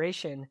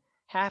liberation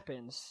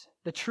happens.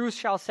 The truth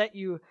shall set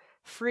you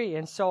free.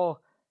 And so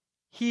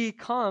he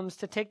comes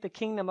to take the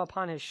kingdom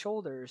upon his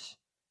shoulders,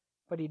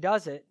 but he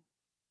does it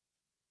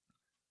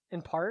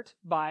in part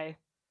by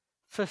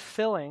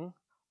fulfilling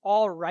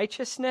all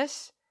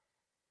righteousness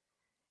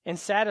and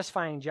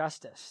satisfying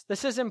justice.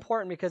 This is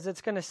important because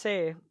it's going to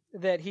say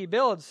that he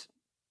builds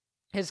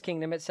his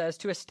kingdom, it says,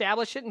 to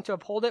establish it and to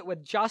uphold it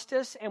with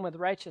justice and with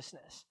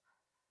righteousness.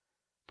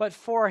 But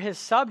for his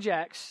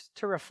subjects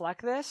to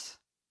reflect this,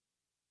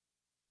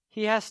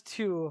 he has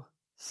to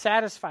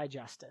satisfy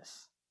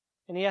justice,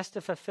 and he has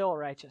to fulfill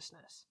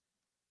righteousness.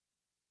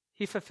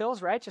 He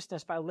fulfills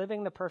righteousness by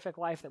living the perfect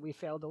life that we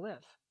failed to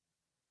live.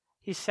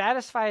 He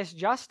satisfies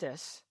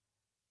justice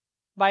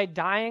by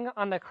dying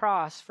on the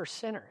cross for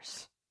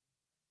sinners.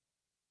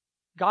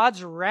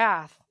 God's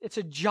wrath, it's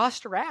a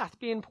just wrath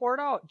being poured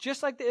out,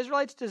 just like the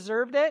Israelites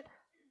deserved it,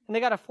 and they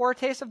got a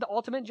foretaste of the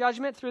ultimate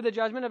judgment through the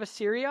judgment of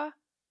Assyria.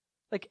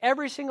 Like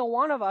every single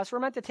one of us, we're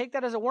meant to take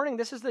that as a warning.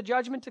 This is the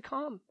judgment to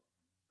come,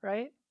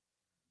 right?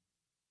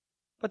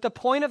 But the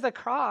point of the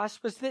cross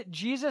was that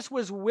Jesus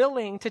was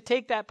willing to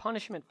take that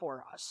punishment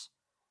for us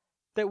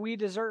that we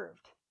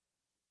deserved.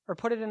 Or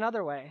put it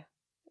another way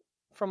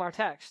from our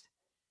text,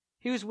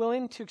 he was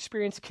willing to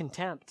experience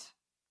contempt,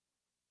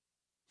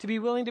 to be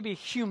willing to be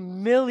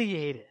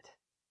humiliated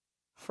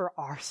for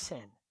our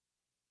sin.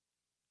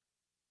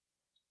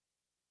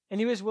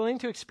 And he was willing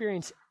to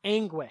experience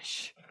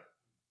anguish.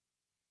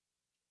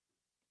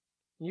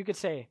 You could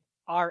say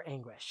our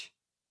anguish.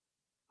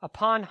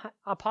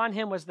 Upon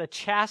him was the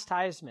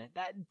chastisement,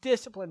 that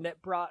discipline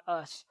that brought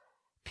us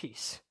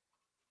peace.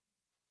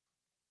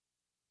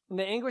 And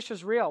the anguish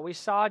was real. We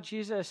saw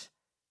Jesus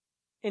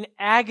in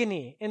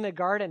agony in the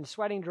garden,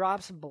 sweating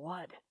drops of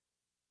blood,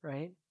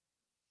 right?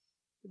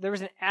 There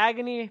was an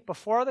agony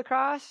before the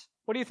cross.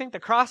 What do you think the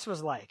cross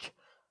was like?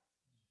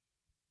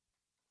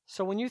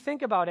 So when you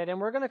think about it, and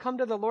we're going to come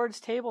to the Lord's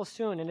table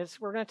soon, and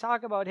we're going to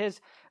talk about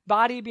his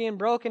body being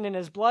broken and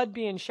his blood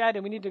being shed,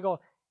 and we need to go,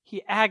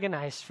 he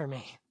agonized for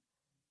me.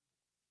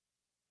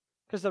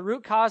 Because the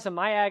root cause of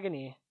my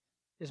agony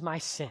is my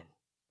sin.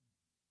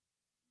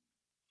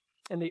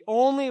 And the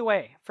only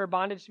way for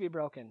bondage to be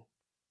broken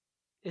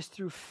is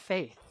through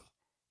faith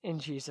in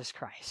Jesus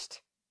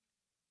Christ.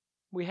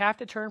 We have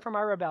to turn from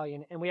our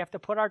rebellion, and we have to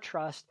put our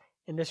trust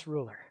in this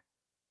ruler.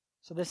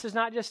 So this is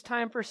not just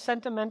time for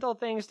sentimental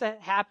things to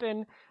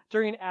happen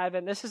during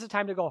Advent. This is a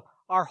time to go,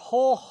 our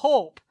whole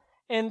hope,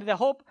 and the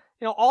hope,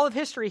 all of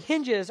history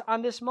hinges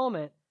on this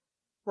moment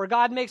where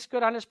God makes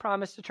good on his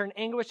promise to turn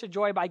anguish to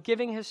joy by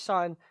giving his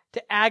son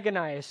to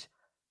agonize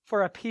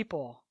for a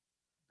people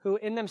who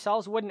in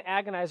themselves wouldn't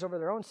agonize over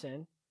their own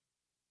sin,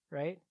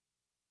 right?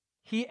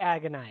 He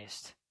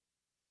agonized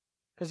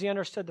because he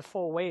understood the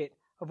full weight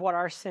of what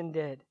our sin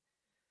did.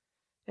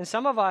 And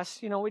some of us,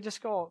 we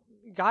just go,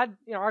 God,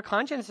 our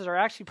consciences are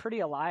actually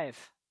pretty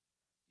alive,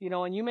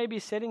 and you may be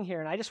sitting here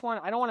and I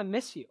don't want to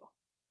miss you,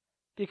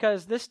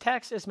 because this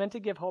text is meant to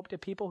give hope to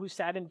people who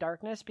sat in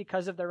darkness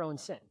because of their own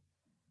sin.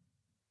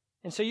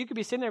 And so you could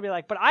be sitting there and be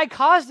like, but I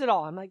caused it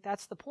all. I'm like,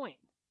 that's the point.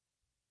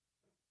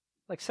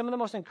 Like some of the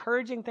most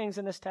encouraging things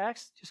in this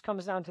text just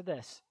comes down to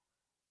this.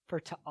 For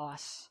to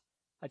us,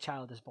 a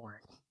child is born.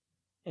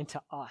 And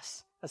to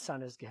us, a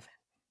son is given.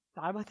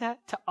 Thought about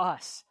that? To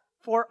us.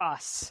 For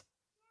us.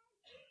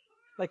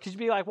 Like, could you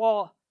be like,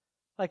 well,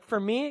 like for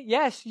me?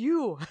 Yes,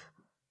 you.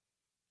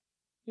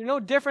 You're no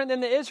different than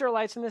the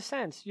Israelites in this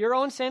sense. Your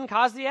own sin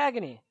caused the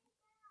agony.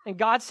 And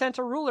God sent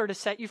a ruler to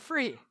set you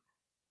free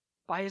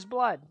by his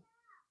blood.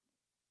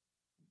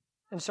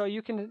 And so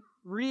you can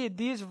read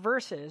these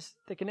verses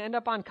that can end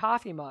up on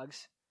coffee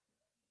mugs,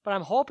 but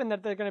I'm hoping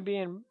that they're going to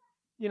be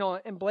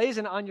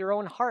emblazoned on your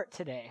own heart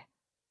today.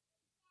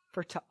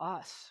 For to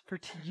us, for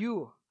to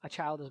you, a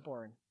child is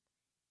born.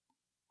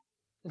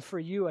 And for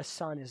you, a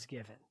son is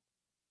given.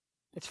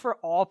 It's for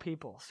all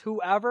peoples.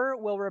 Whoever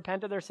will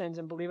repent of their sins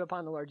and believe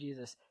upon the Lord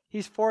Jesus,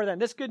 he's for them.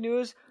 This good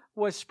news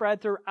was spread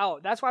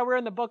throughout. That's why we're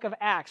in the book of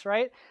Acts,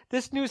 right?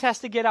 This news has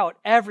to get out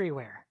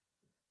everywhere.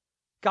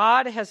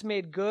 God has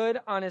made good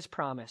on his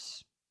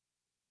promise.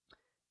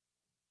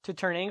 to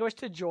turn anguish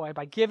to joy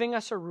by giving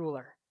us a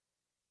ruler.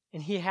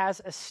 And he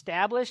has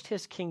established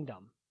his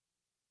kingdom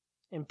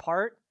in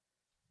part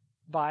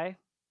by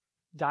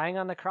dying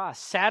on the cross,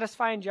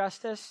 satisfying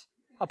justice,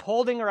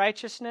 upholding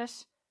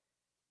righteousness.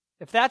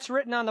 If that's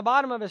written on the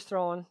bottom of his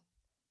throne,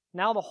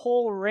 now the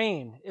whole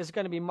reign is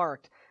going to be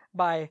marked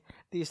by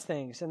these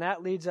things. And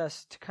that leads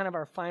us to kind of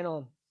our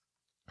final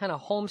kind of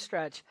home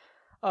stretch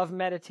of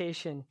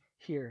meditation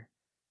here.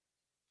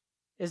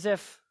 Is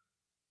if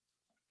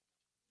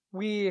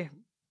we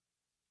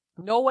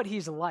know what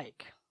he's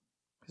like.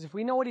 Because if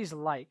we know what he's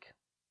like,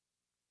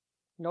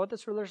 know what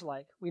this ruler's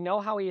like, we know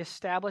how he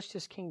established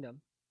his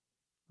kingdom,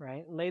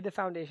 right? And laid the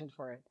foundation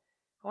for it.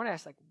 I want to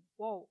ask,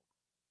 whoa,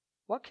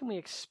 what can we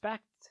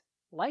expect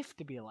life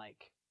to be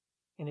like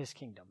in his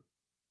kingdom?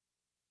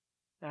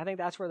 And I think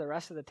that's where the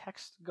rest of the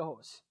text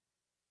goes.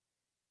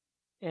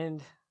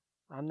 And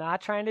I'm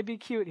not trying to be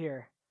cute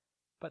here,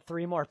 but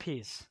 3 more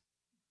P's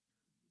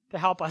to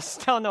help us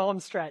down the home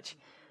stretch.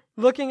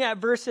 Looking at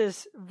verse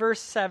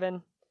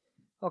 7,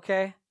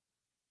 okay?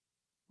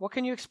 What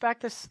can you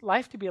expect this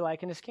life to be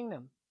like in his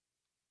kingdom?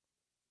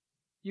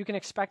 You can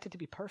expect it to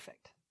be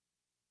perfect.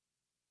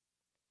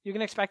 You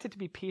can expect it to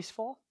be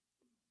peaceful.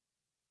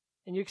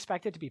 And you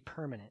expect it to be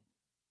permanent.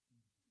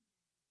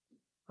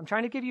 I'm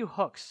trying to give you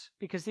hooks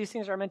because these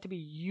things are meant to be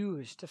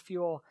used to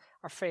fuel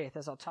our faith,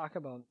 as I'll talk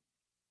about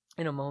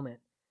in a moment.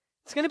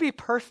 It's going to be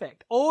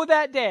perfect. Oh,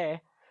 that day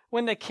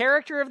when the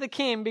character of the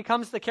king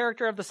becomes the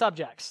character of the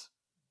subjects.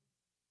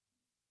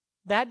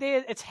 That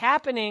day, it's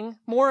happening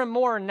more and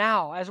more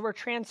now as we're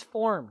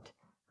transformed,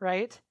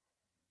 right?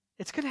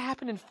 It's going to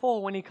happen in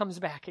full when he comes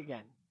back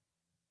again.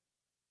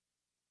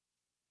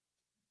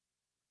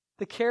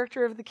 The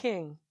character of the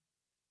king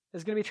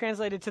is going to be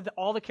translated to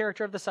all the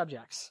character of the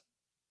subjects.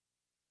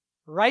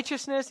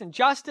 Righteousness and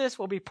justice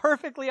will be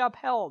perfectly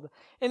upheld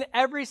in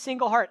every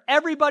single heart.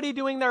 Everybody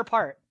doing their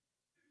part.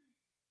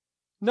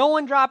 No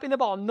one dropping the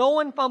ball. No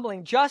one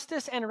fumbling.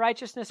 Justice and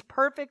righteousness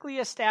perfectly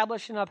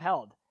established and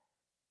upheld.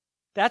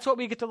 That's what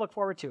we get to look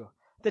forward to.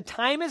 The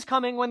time is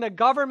coming when the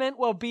government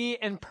will be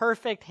in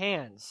perfect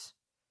hands.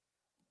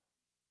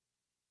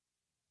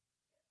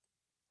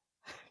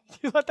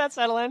 You let that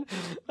settle in?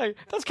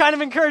 That's kind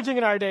of encouraging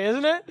in our day,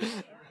 isn't it?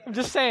 I'm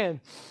just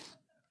saying.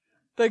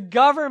 The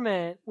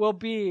government will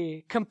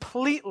be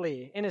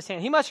completely in his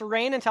hand. He must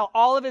reign until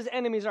all of his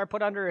enemies are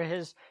put under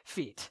his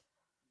feet.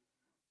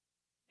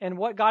 And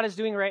what God is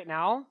doing right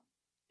now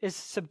is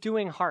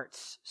subduing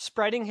hearts,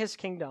 spreading his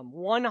kingdom,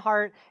 one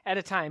heart at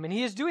a time. And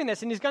he is doing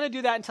this, and he's going to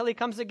do that until he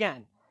comes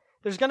again.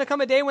 There's going to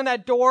come a day when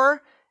that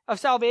door of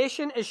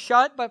salvation is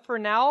shut, but for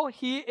now,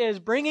 he is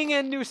bringing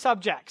in new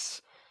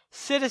subjects,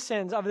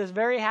 citizens of this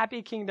very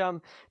happy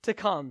kingdom to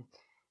come.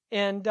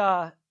 And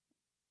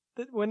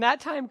when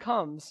that time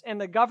comes and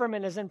the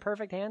government is in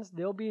perfect hands,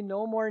 there'll be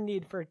no more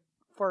need for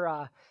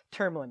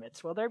term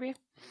limits. Will there be?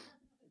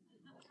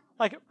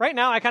 Right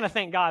now, I kind of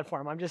thank God for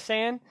them. I'm just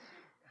saying,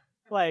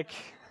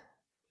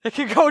 it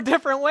could go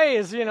different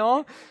ways,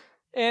 and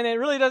it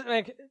really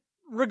doesn't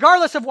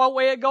regardless of what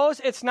way it goes,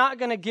 it's not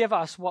going to give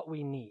us what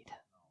we need,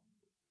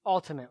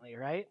 ultimately,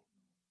 right?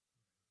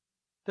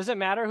 Does it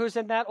matter who's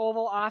in that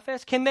Oval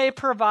Office? Can they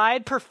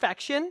provide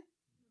perfection?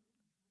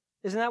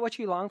 Isn't that what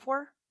you long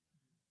for?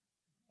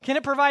 Can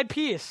it provide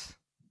peace?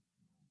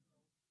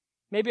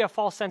 Maybe a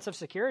false sense of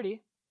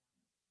security,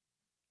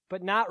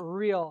 but not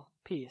real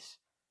peace.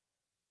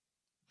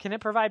 Can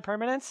it provide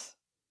permanence?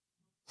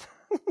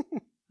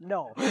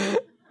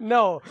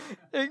 No,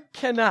 it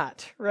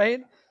cannot,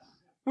 right?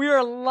 We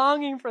are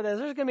longing for this.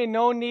 There's going to be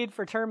no need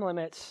for term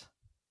limits.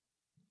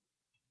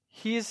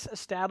 He's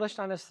established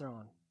on his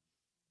throne.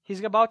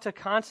 He's about to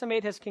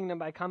consummate his kingdom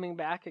by coming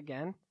back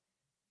again,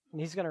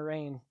 and he's going to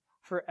reign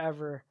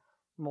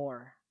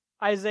forevermore.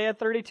 Isaiah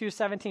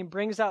 32:17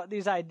 brings out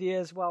these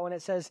ideas well when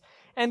it says,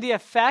 "And the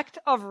effect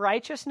of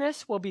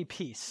righteousness will be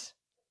peace."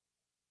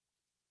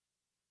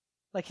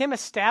 Him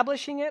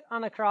establishing it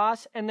on the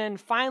cross and then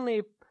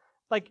finally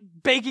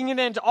baking it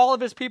into all of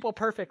his people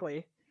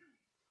perfectly.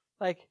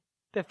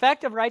 The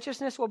effect of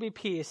righteousness will be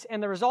peace,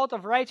 and the result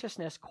of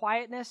righteousness,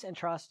 quietness and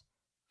trust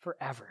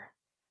forever.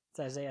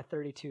 It's Isaiah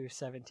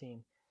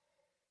 32:17.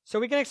 So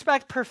we can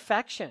expect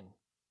perfection,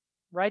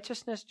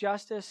 righteousness,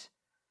 justice.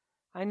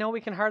 I know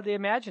we can hardly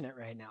imagine it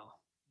right now,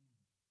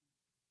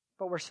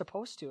 but we're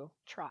supposed to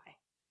try.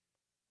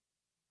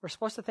 We're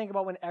supposed to think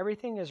about when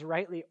everything is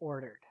rightly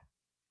ordered,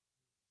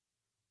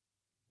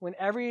 when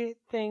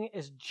everything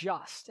is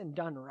just and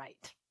done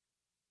right?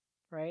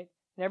 And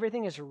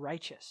everything is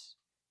righteous.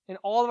 And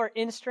all of our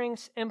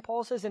instincts,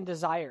 impulses, and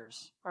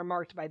desires are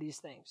marked by these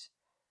things.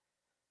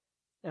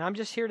 And I'm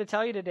just here to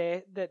tell you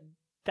today that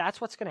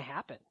that's what's going to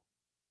happen.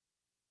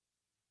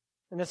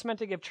 And that's meant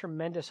to give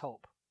tremendous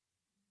hope.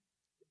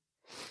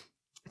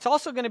 It's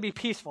also going to be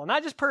peaceful.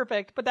 Not just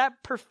perfect, but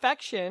that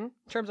perfection,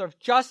 in terms of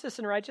justice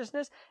and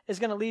righteousness, is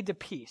going to lead to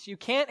peace. You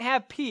can't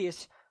have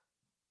peace,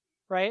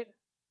 right?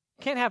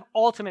 You can't have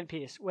ultimate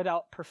peace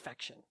without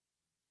perfection.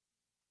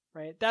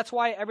 Right? That's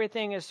why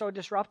everything is so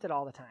disrupted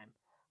all the time.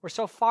 We're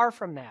so far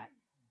from that.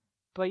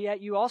 But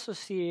yet you also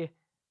see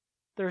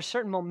there's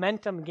certain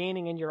momentum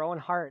gaining in your own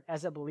heart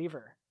as a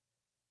believer,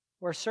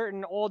 where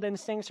certain old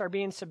instincts are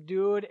being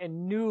subdued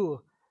and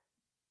new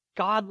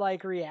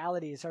godlike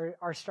realities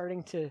are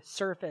starting to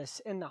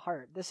surface in the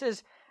heart. This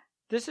is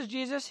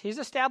Jesus. He's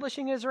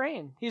establishing his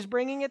reign. He's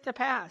bringing it to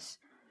pass.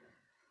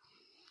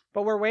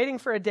 But we're waiting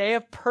for a day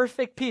of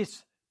perfect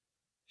peace.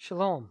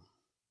 Shalom.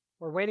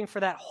 We're waiting for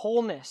that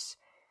wholeness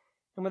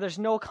and where there's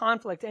no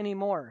conflict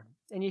anymore.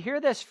 And you hear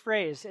this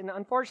phrase, and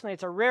unfortunately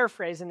it's a rare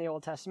phrase in the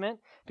Old Testament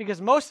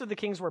because most of the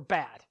kings were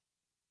bad,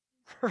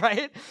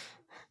 right?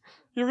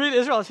 You read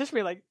Israel's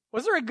history, like,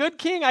 was there a good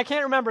king? I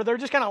can't remember. They're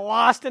just kind of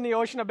lost in the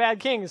ocean of bad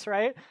kings,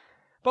 right?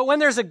 But when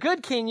there's a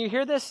good king, you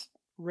hear this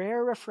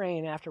rare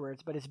refrain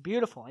afterwards, but it's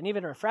beautiful and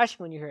even refreshing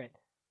when you hear it,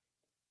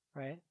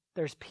 right?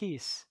 There's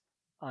peace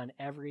on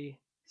every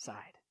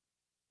side.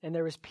 And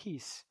there was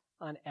peace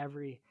on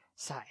every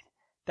side.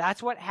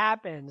 That's what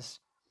happens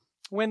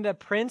when the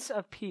Prince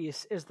of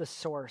Peace is the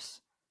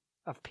source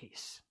of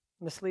peace.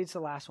 And this leads to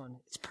the last one.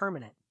 It's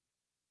permanent.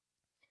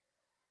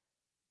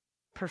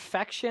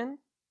 Perfection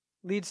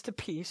leads to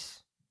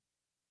peace.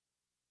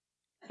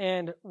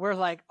 And we're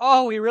like,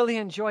 oh, we really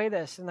enjoy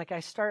this. And like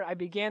I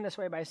began this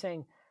way by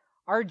saying,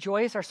 our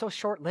joys are so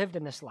short-lived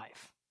in this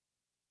life.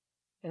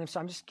 And so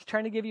I'm just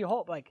trying to give you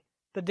hope. Like,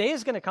 the day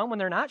is going to come when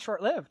they're not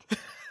short-lived.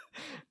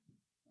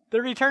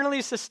 They're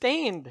eternally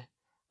sustained.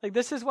 Like,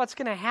 this is what's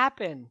going to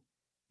happen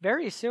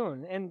very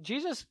soon. And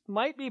Jesus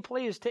might be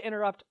pleased to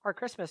interrupt our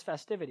Christmas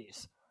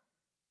festivities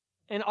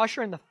and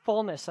usher in the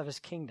fullness of his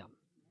kingdom.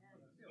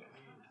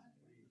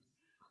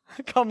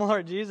 Come,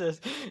 Lord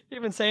Jesus.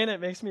 Even saying it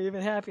makes me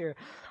even happier.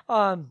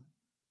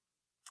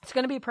 It's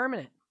going to be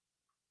permanent.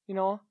 You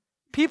know,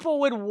 people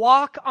would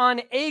walk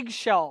on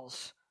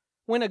eggshells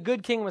when a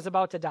good king was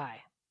about to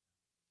die.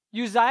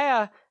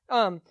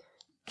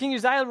 King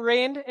Uzziah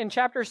reigned in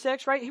chapter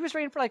 6, right? He was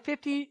reigning for like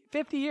 50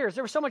 years.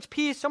 There was so much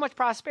peace, so much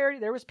prosperity.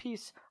 There was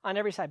peace on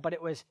every side, but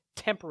it was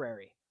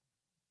temporary.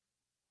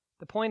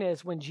 The point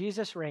is, when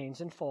Jesus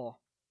reigns in full,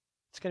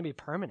 it's going to be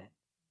permanent.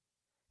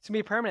 It's going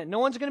to be permanent. No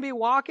one's going to be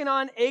walking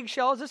on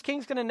eggshells. This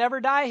king's going to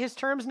never die. His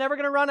term's never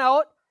going to run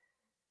out.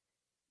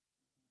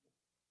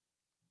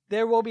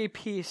 There will be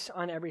peace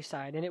on every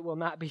side, and it will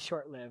not be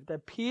short-lived. The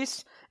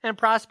peace and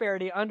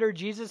prosperity under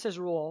Jesus'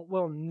 rule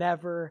will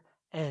never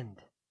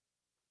end.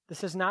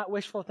 This is not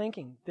wishful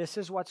thinking. This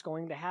is what's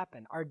going to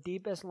happen. Our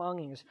deepest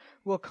longings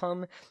will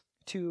come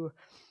to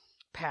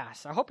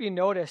pass. I hope you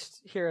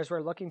noticed here as we're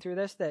looking through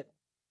this that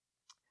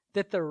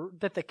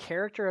the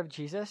character of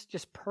Jesus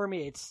just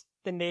permeates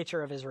the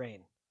nature of his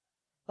reign.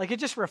 Like, it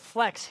just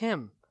reflects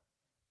him.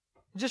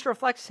 It just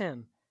reflects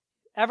him.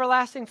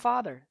 Everlasting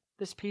Father,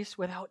 this peace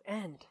without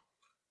end.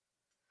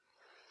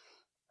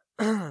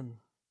 And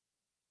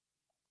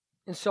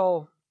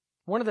so,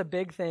 one of the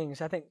big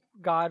things I think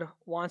God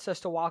wants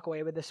us to walk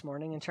away with this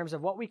morning in terms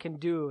of what we can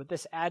do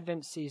this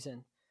Advent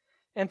season,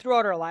 and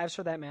throughout our lives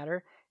for that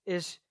matter,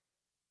 is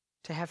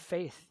to have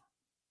faith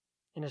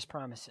in his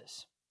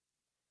promises.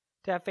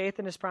 To have faith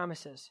in his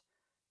promises.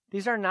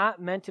 These are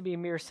not meant to be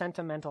mere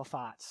sentimental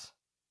thoughts.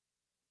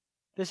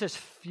 This is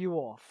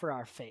fuel for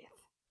our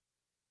faith.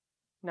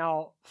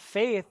 Now,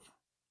 faith,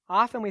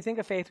 often we think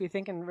of faith, we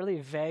think in really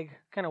vague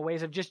kind of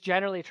ways of just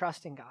generally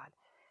trusting God.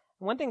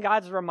 One thing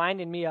God's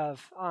reminded me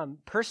of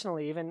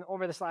personally, even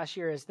over this last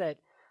year, is that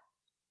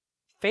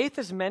faith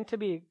is meant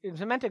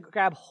to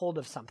grab hold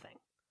of something.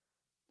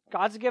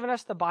 God's given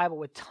us the Bible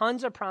with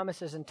tons of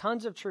promises and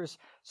tons of truths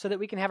so that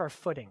we can have our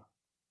footing,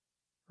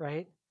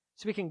 right?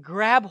 So we can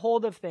grab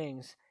hold of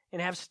things and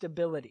have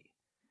stability.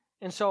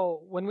 And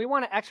so when we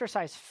want to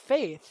exercise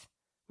faith,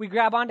 we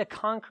grab onto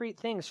concrete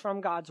things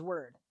from God's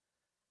word.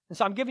 And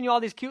so I'm giving you all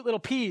these cute little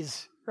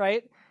P's,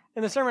 right,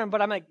 in the sermon,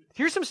 but I'm like,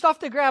 here's some stuff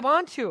to grab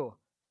onto.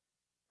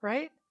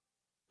 Right?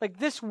 Like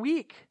this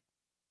week,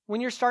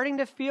 when you're starting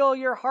to feel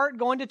your heart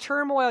go into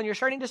turmoil and you're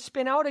starting to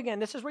spin out again,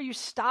 this is where you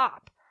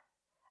stop.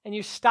 And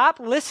you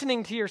stop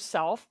listening to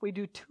yourself. We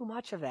do too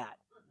much of that.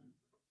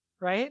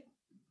 Right?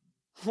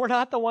 We're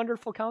not the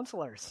wonderful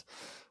counselors.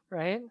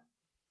 Right?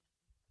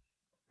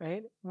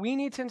 Right? We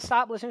need to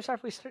stop listening to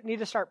ourselves. We need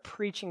to start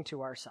preaching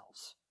to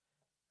ourselves.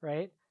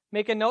 Right?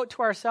 Make a note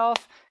to ourselves,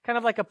 kind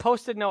of like a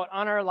post-it note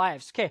on our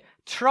lives. Okay,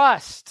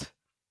 trust.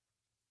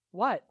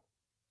 What?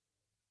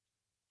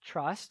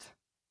 Trust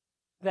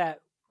that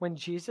when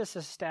Jesus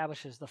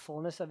establishes the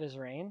fullness of his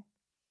reign,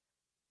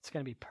 it's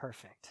going to be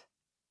perfect.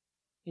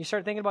 You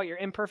start thinking about your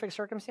imperfect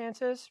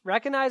circumstances,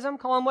 recognize them,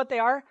 call them what they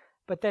are,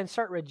 but then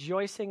start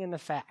rejoicing in the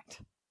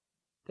fact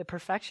that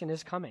perfection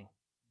is coming.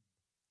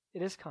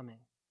 It is coming.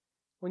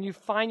 When you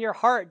find your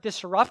heart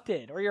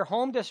disrupted or your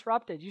home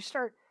disrupted, you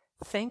start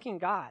thanking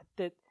God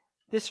that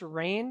this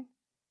reign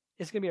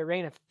is going to be a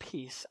reign of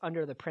peace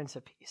under the Prince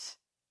of Peace.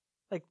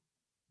 Like,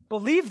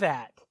 believe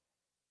that.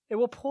 It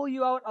will pull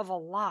you out of a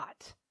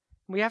lot.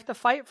 We have to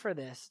fight for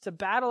this. It's a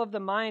battle of the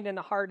mind and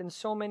the heart in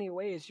so many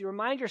ways. You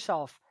remind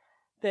yourself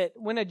that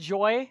when a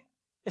joy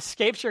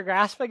escapes your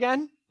grasp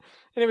again,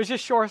 and it was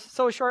just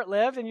so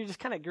short-lived, and you just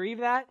kind of grieve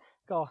that,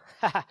 go,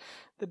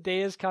 the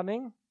day is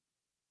coming.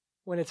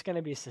 when it's going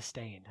to be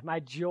sustained. My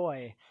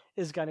joy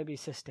is going to be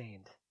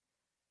sustained.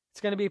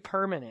 It's going to be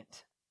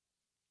permanent.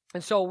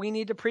 And so we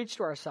need to preach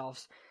to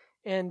ourselves.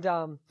 And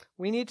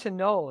we need to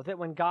know that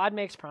when God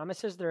makes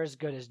promises, they're as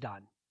good as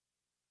done.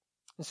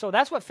 And so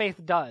that's what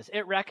faith does.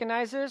 It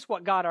recognizes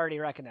what God already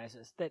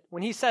recognizes, that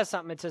when he says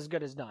something, it's as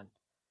good as done.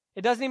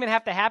 It doesn't even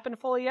have to happen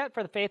fully yet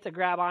for the faith to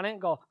grab on it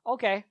and go,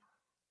 okay,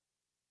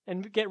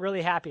 and get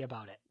really happy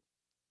about it.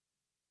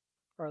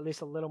 Or at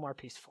least a little more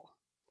peaceful.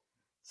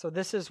 So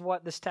this is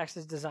what this text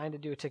is designed to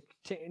do,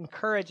 to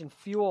encourage and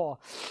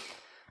fuel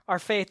our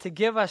faith, to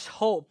give us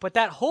hope. But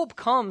that hope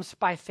comes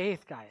by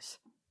faith, guys.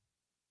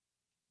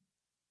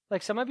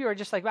 Like some of you are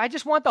just like, I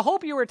just want the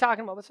hope you were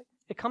talking about.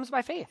 It comes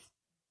by faith.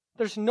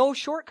 There's no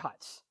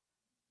shortcuts.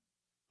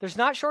 There's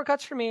not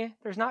shortcuts for me.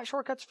 There's not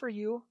shortcuts for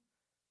you.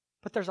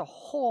 But there's a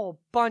whole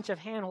bunch of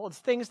handholds,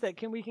 things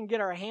that we can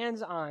get our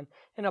hands on,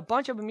 and a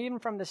bunch of them even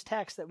from this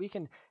text that we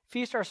can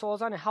feast our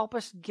souls on and help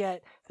us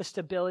get the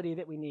stability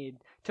that we need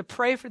to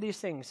pray for these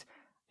things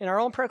in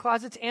our own prayer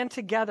closets and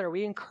together.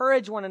 We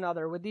encourage one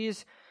another with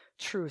these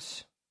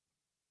truths.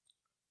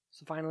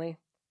 So finally,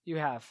 you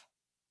have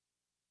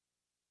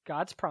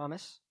God's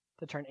promise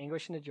to turn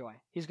anguish into joy.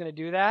 He's going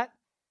to do that,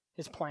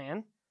 his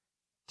plan,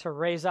 to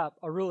raise up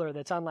a ruler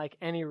that's unlike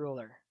any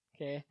ruler,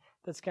 okay?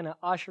 That's going to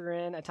usher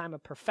in a time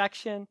of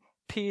perfection,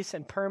 peace,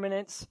 and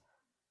permanence.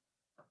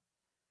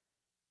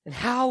 And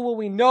how will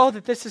we know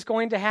that this is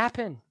going to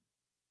happen?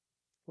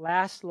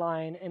 Last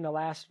line in the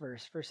last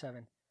verse, verse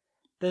 7.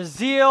 The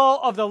zeal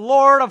of the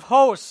Lord of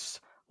hosts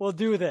will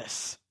do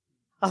this.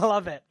 I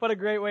love it. What a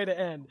great way to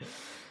end.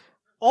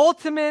 The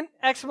ultimate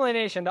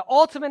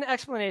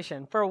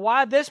explanation for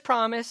why this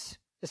promise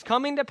is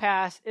coming to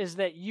pass is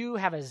that you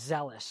have a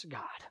zealous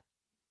God.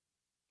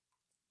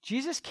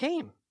 Jesus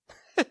came.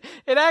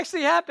 It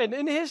actually happened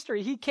in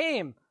history. He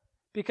came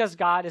because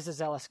God is a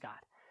zealous God.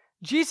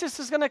 Jesus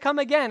is going to come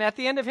again at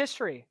the end of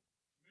history.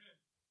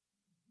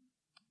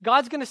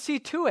 God's going to see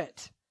to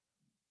it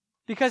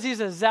because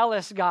he's a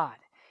zealous God.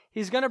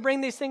 He's going to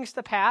bring these things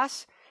to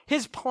pass.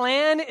 His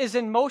plan is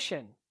in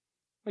motion.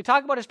 We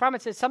talk about his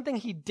promise. It's something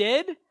he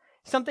did,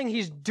 something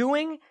he's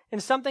doing,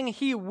 and something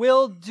he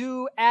will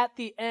do at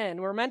the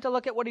end. We're meant to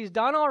look at what he's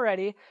done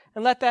already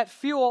and let that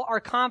fuel our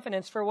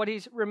confidence for what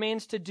he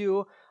remains to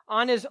do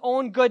on his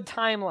own good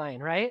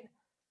timeline, right?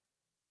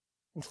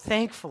 And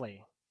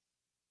thankfully,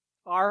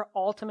 our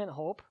ultimate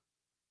hope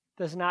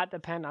does not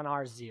depend on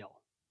our zeal,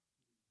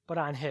 but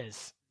on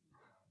his.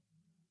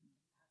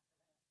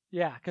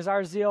 Yeah, because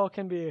our zeal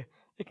can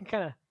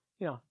kind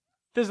of,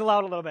 fizzle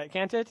out a little bit,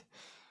 can't it?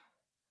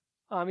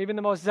 Even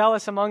the most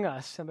zealous among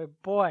us, I'm like,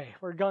 boy,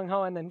 we're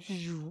gung-ho, and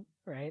then,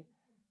 right?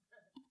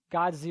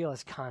 God's zeal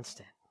is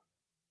constant.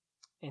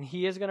 And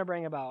he is going to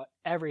bring about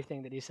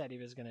everything that he said he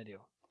was going to do.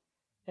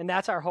 And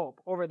that's our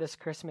hope over this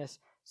Christmas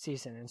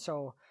season. And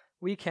so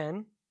we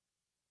can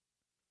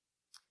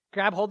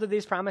grab hold of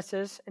these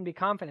promises and be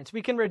confident.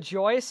 We can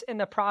rejoice in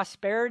the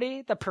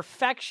prosperity, the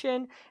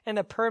perfection, and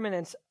the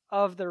permanence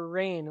of the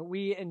reign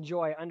we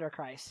enjoy under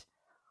Christ,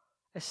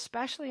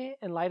 especially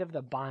in light of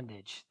the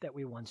bondage that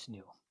we once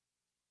knew.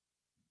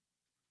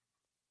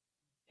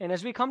 And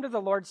as we come to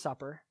the Lord's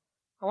Supper,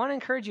 I want to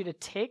encourage you to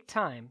take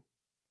time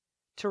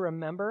to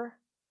remember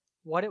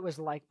what it was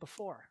like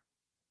before.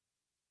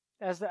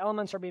 As the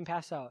elements are being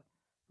passed out,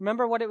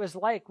 remember what it was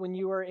like when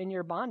you were in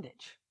your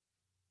bondage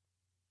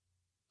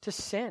to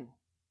sin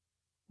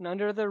and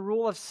under the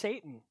rule of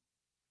Satan.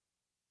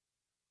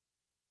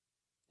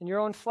 And your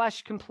own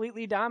flesh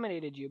completely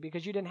dominated you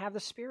because you didn't have the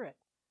Spirit.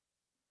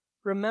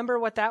 Remember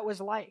what that was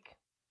like.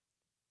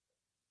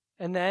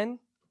 And then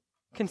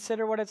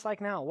consider what it's like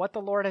now, what the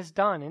Lord has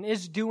done and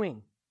is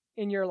doing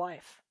in your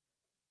life.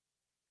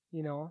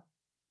 And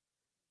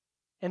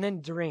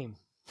then dream.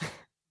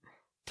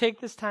 Take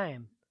this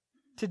time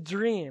to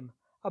dream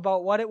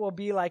about what it will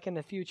be like in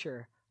the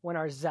future when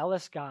our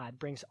zealous God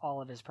brings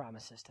all of his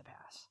promises to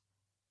pass.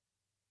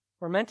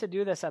 We're meant to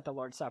do this at the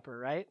Lord's Supper,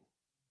 right?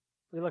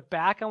 We look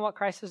back on what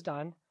Christ has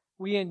done.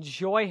 We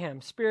enjoy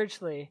him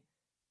spiritually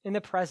in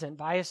the present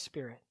by his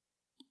Spirit.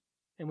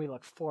 And we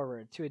look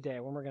forward to a day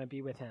when we're going to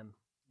be with him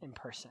in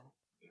person.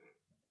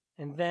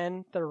 And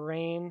then the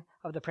reign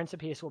of the Prince of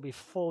Peace will be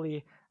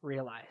fully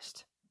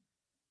realized.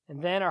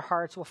 And then our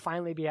hearts will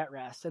finally be at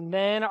rest. And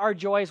then our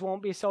joys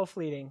won't be so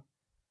fleeting.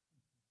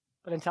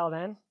 But until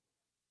then,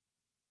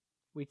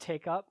 we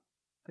take up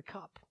the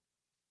cup.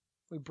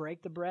 We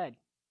break the bread.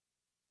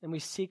 And we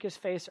seek his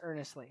face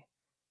earnestly.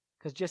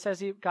 Because just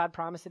as God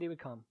promised that he would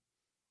come,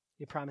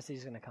 he promised that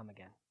he's going to come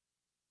again.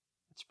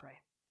 Let's pray.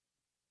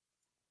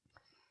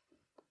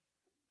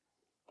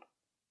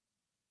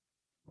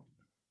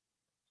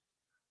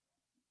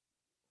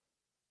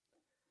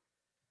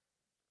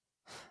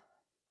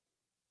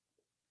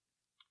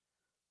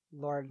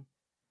 Lord,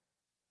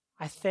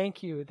 I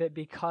thank you that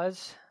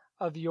because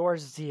of your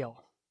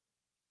zeal,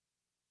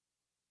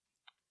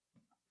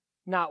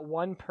 not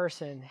one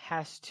person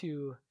has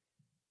to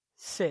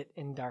sit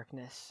in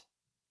darkness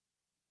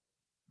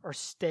or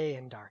stay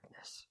in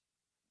darkness.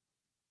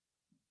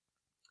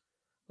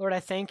 Lord, I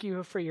thank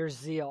you for your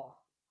zeal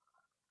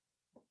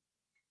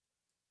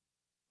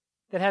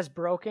that has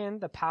broken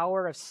the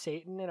power of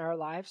Satan in our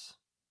lives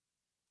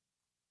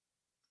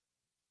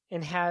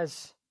and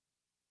has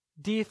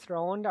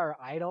dethroned our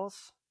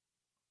idols.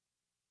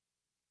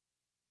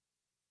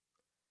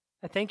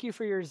 I thank you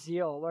for your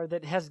zeal, Lord,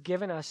 that has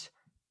given us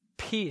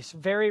peace,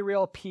 very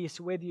real peace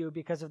with you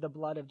because of the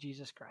blood of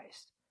Jesus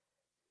Christ.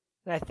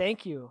 And I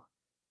thank you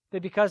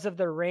that because of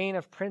the reign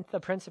of the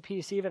Prince of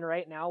Peace, even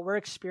right now, we're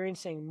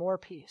experiencing more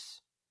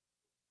peace.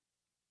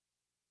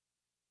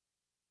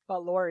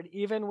 But Lord,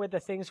 even with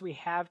the things we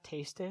have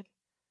tasted,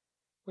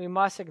 we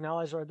must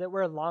acknowledge, Lord, that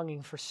we're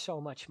longing for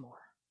so much more.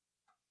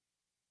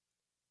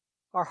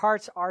 Our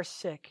hearts are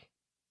sick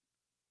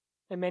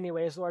in many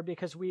ways, Lord,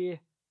 because we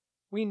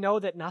know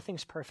that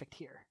nothing's perfect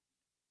here.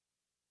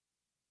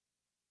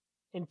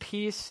 And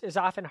peace is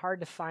often hard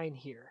to find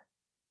here.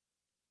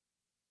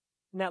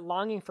 And that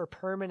longing for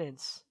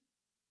permanence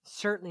is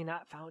certainly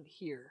not found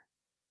here.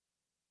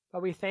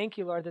 But we thank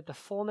you, Lord, that the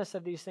fullness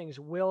of these things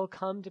will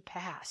come to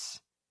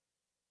pass.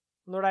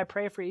 Lord, I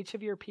pray for each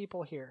of your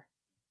people here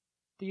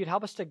that you'd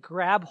help us to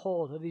grab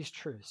hold of these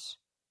truths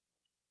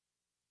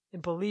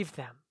and believe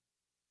them.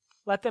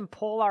 Let them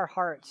pull our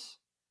hearts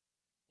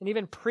and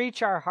even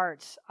preach our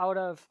hearts out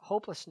of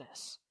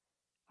hopelessness,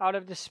 out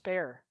of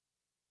despair.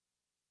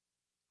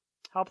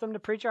 Help them to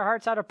preach our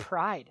hearts out of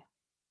pride.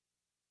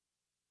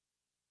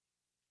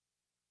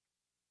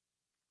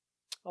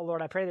 Oh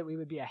Lord, I pray that we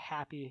would be a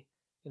happy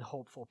and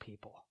hopeful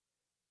people.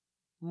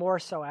 More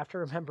so after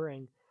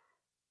remembering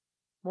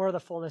more of the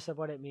fullness of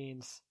what it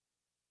means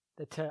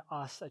that to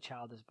us a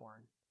child is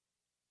born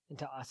and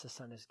to us a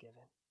son is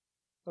given.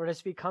 Lord,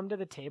 as we come to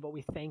the table,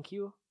 we thank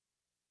you.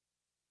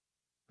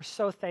 We're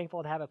so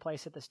thankful to have a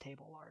place at this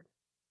table, Lord.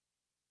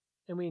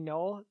 And we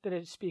know that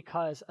it's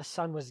because a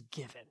son was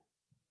given.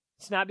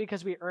 It's not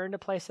because we earned a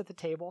place at the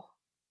table.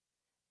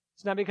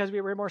 It's not because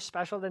we were more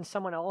special than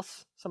someone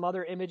else, some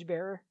other image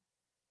bearer.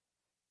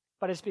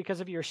 But it's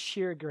because of your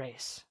sheer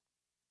grace.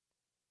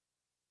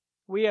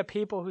 We, a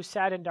people who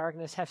sat in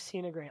darkness, have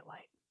seen a great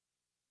light.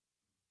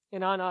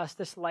 And on us,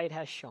 this light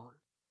has shone.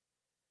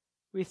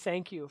 We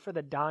thank you for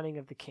the dawning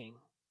of the King.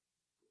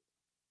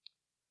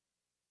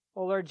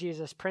 O Lord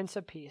Jesus, Prince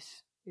of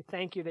Peace, we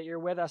thank you that you're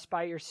with us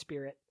by your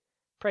Spirit.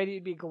 Pray that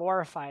you'd be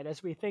glorified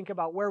as we think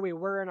about where we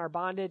were in our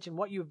bondage and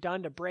what you've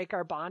done to break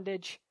our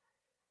bondage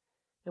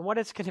and what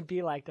it's going to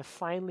be like to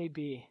finally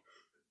be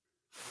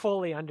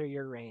fully under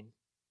your reign.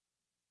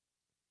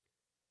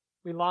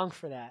 We long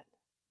for that.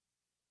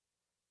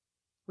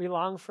 We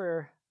long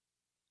for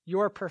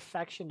your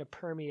perfection to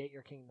permeate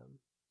your kingdom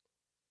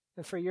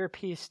and for your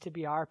peace to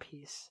be our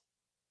peace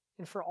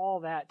and for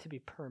all that to be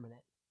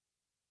permanent.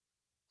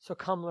 So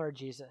come, Lord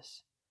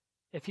Jesus.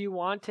 If you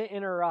want to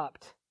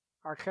interrupt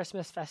our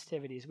Christmas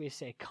festivities, we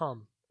say,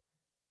 come.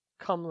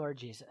 Come, Lord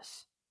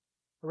Jesus.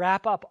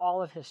 Wrap up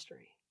all of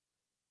history.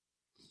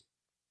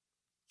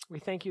 We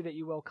thank you that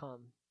you will come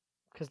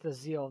because the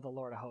zeal of the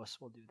Lord of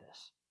hosts will do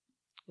this.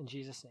 In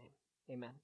Jesus' name, amen.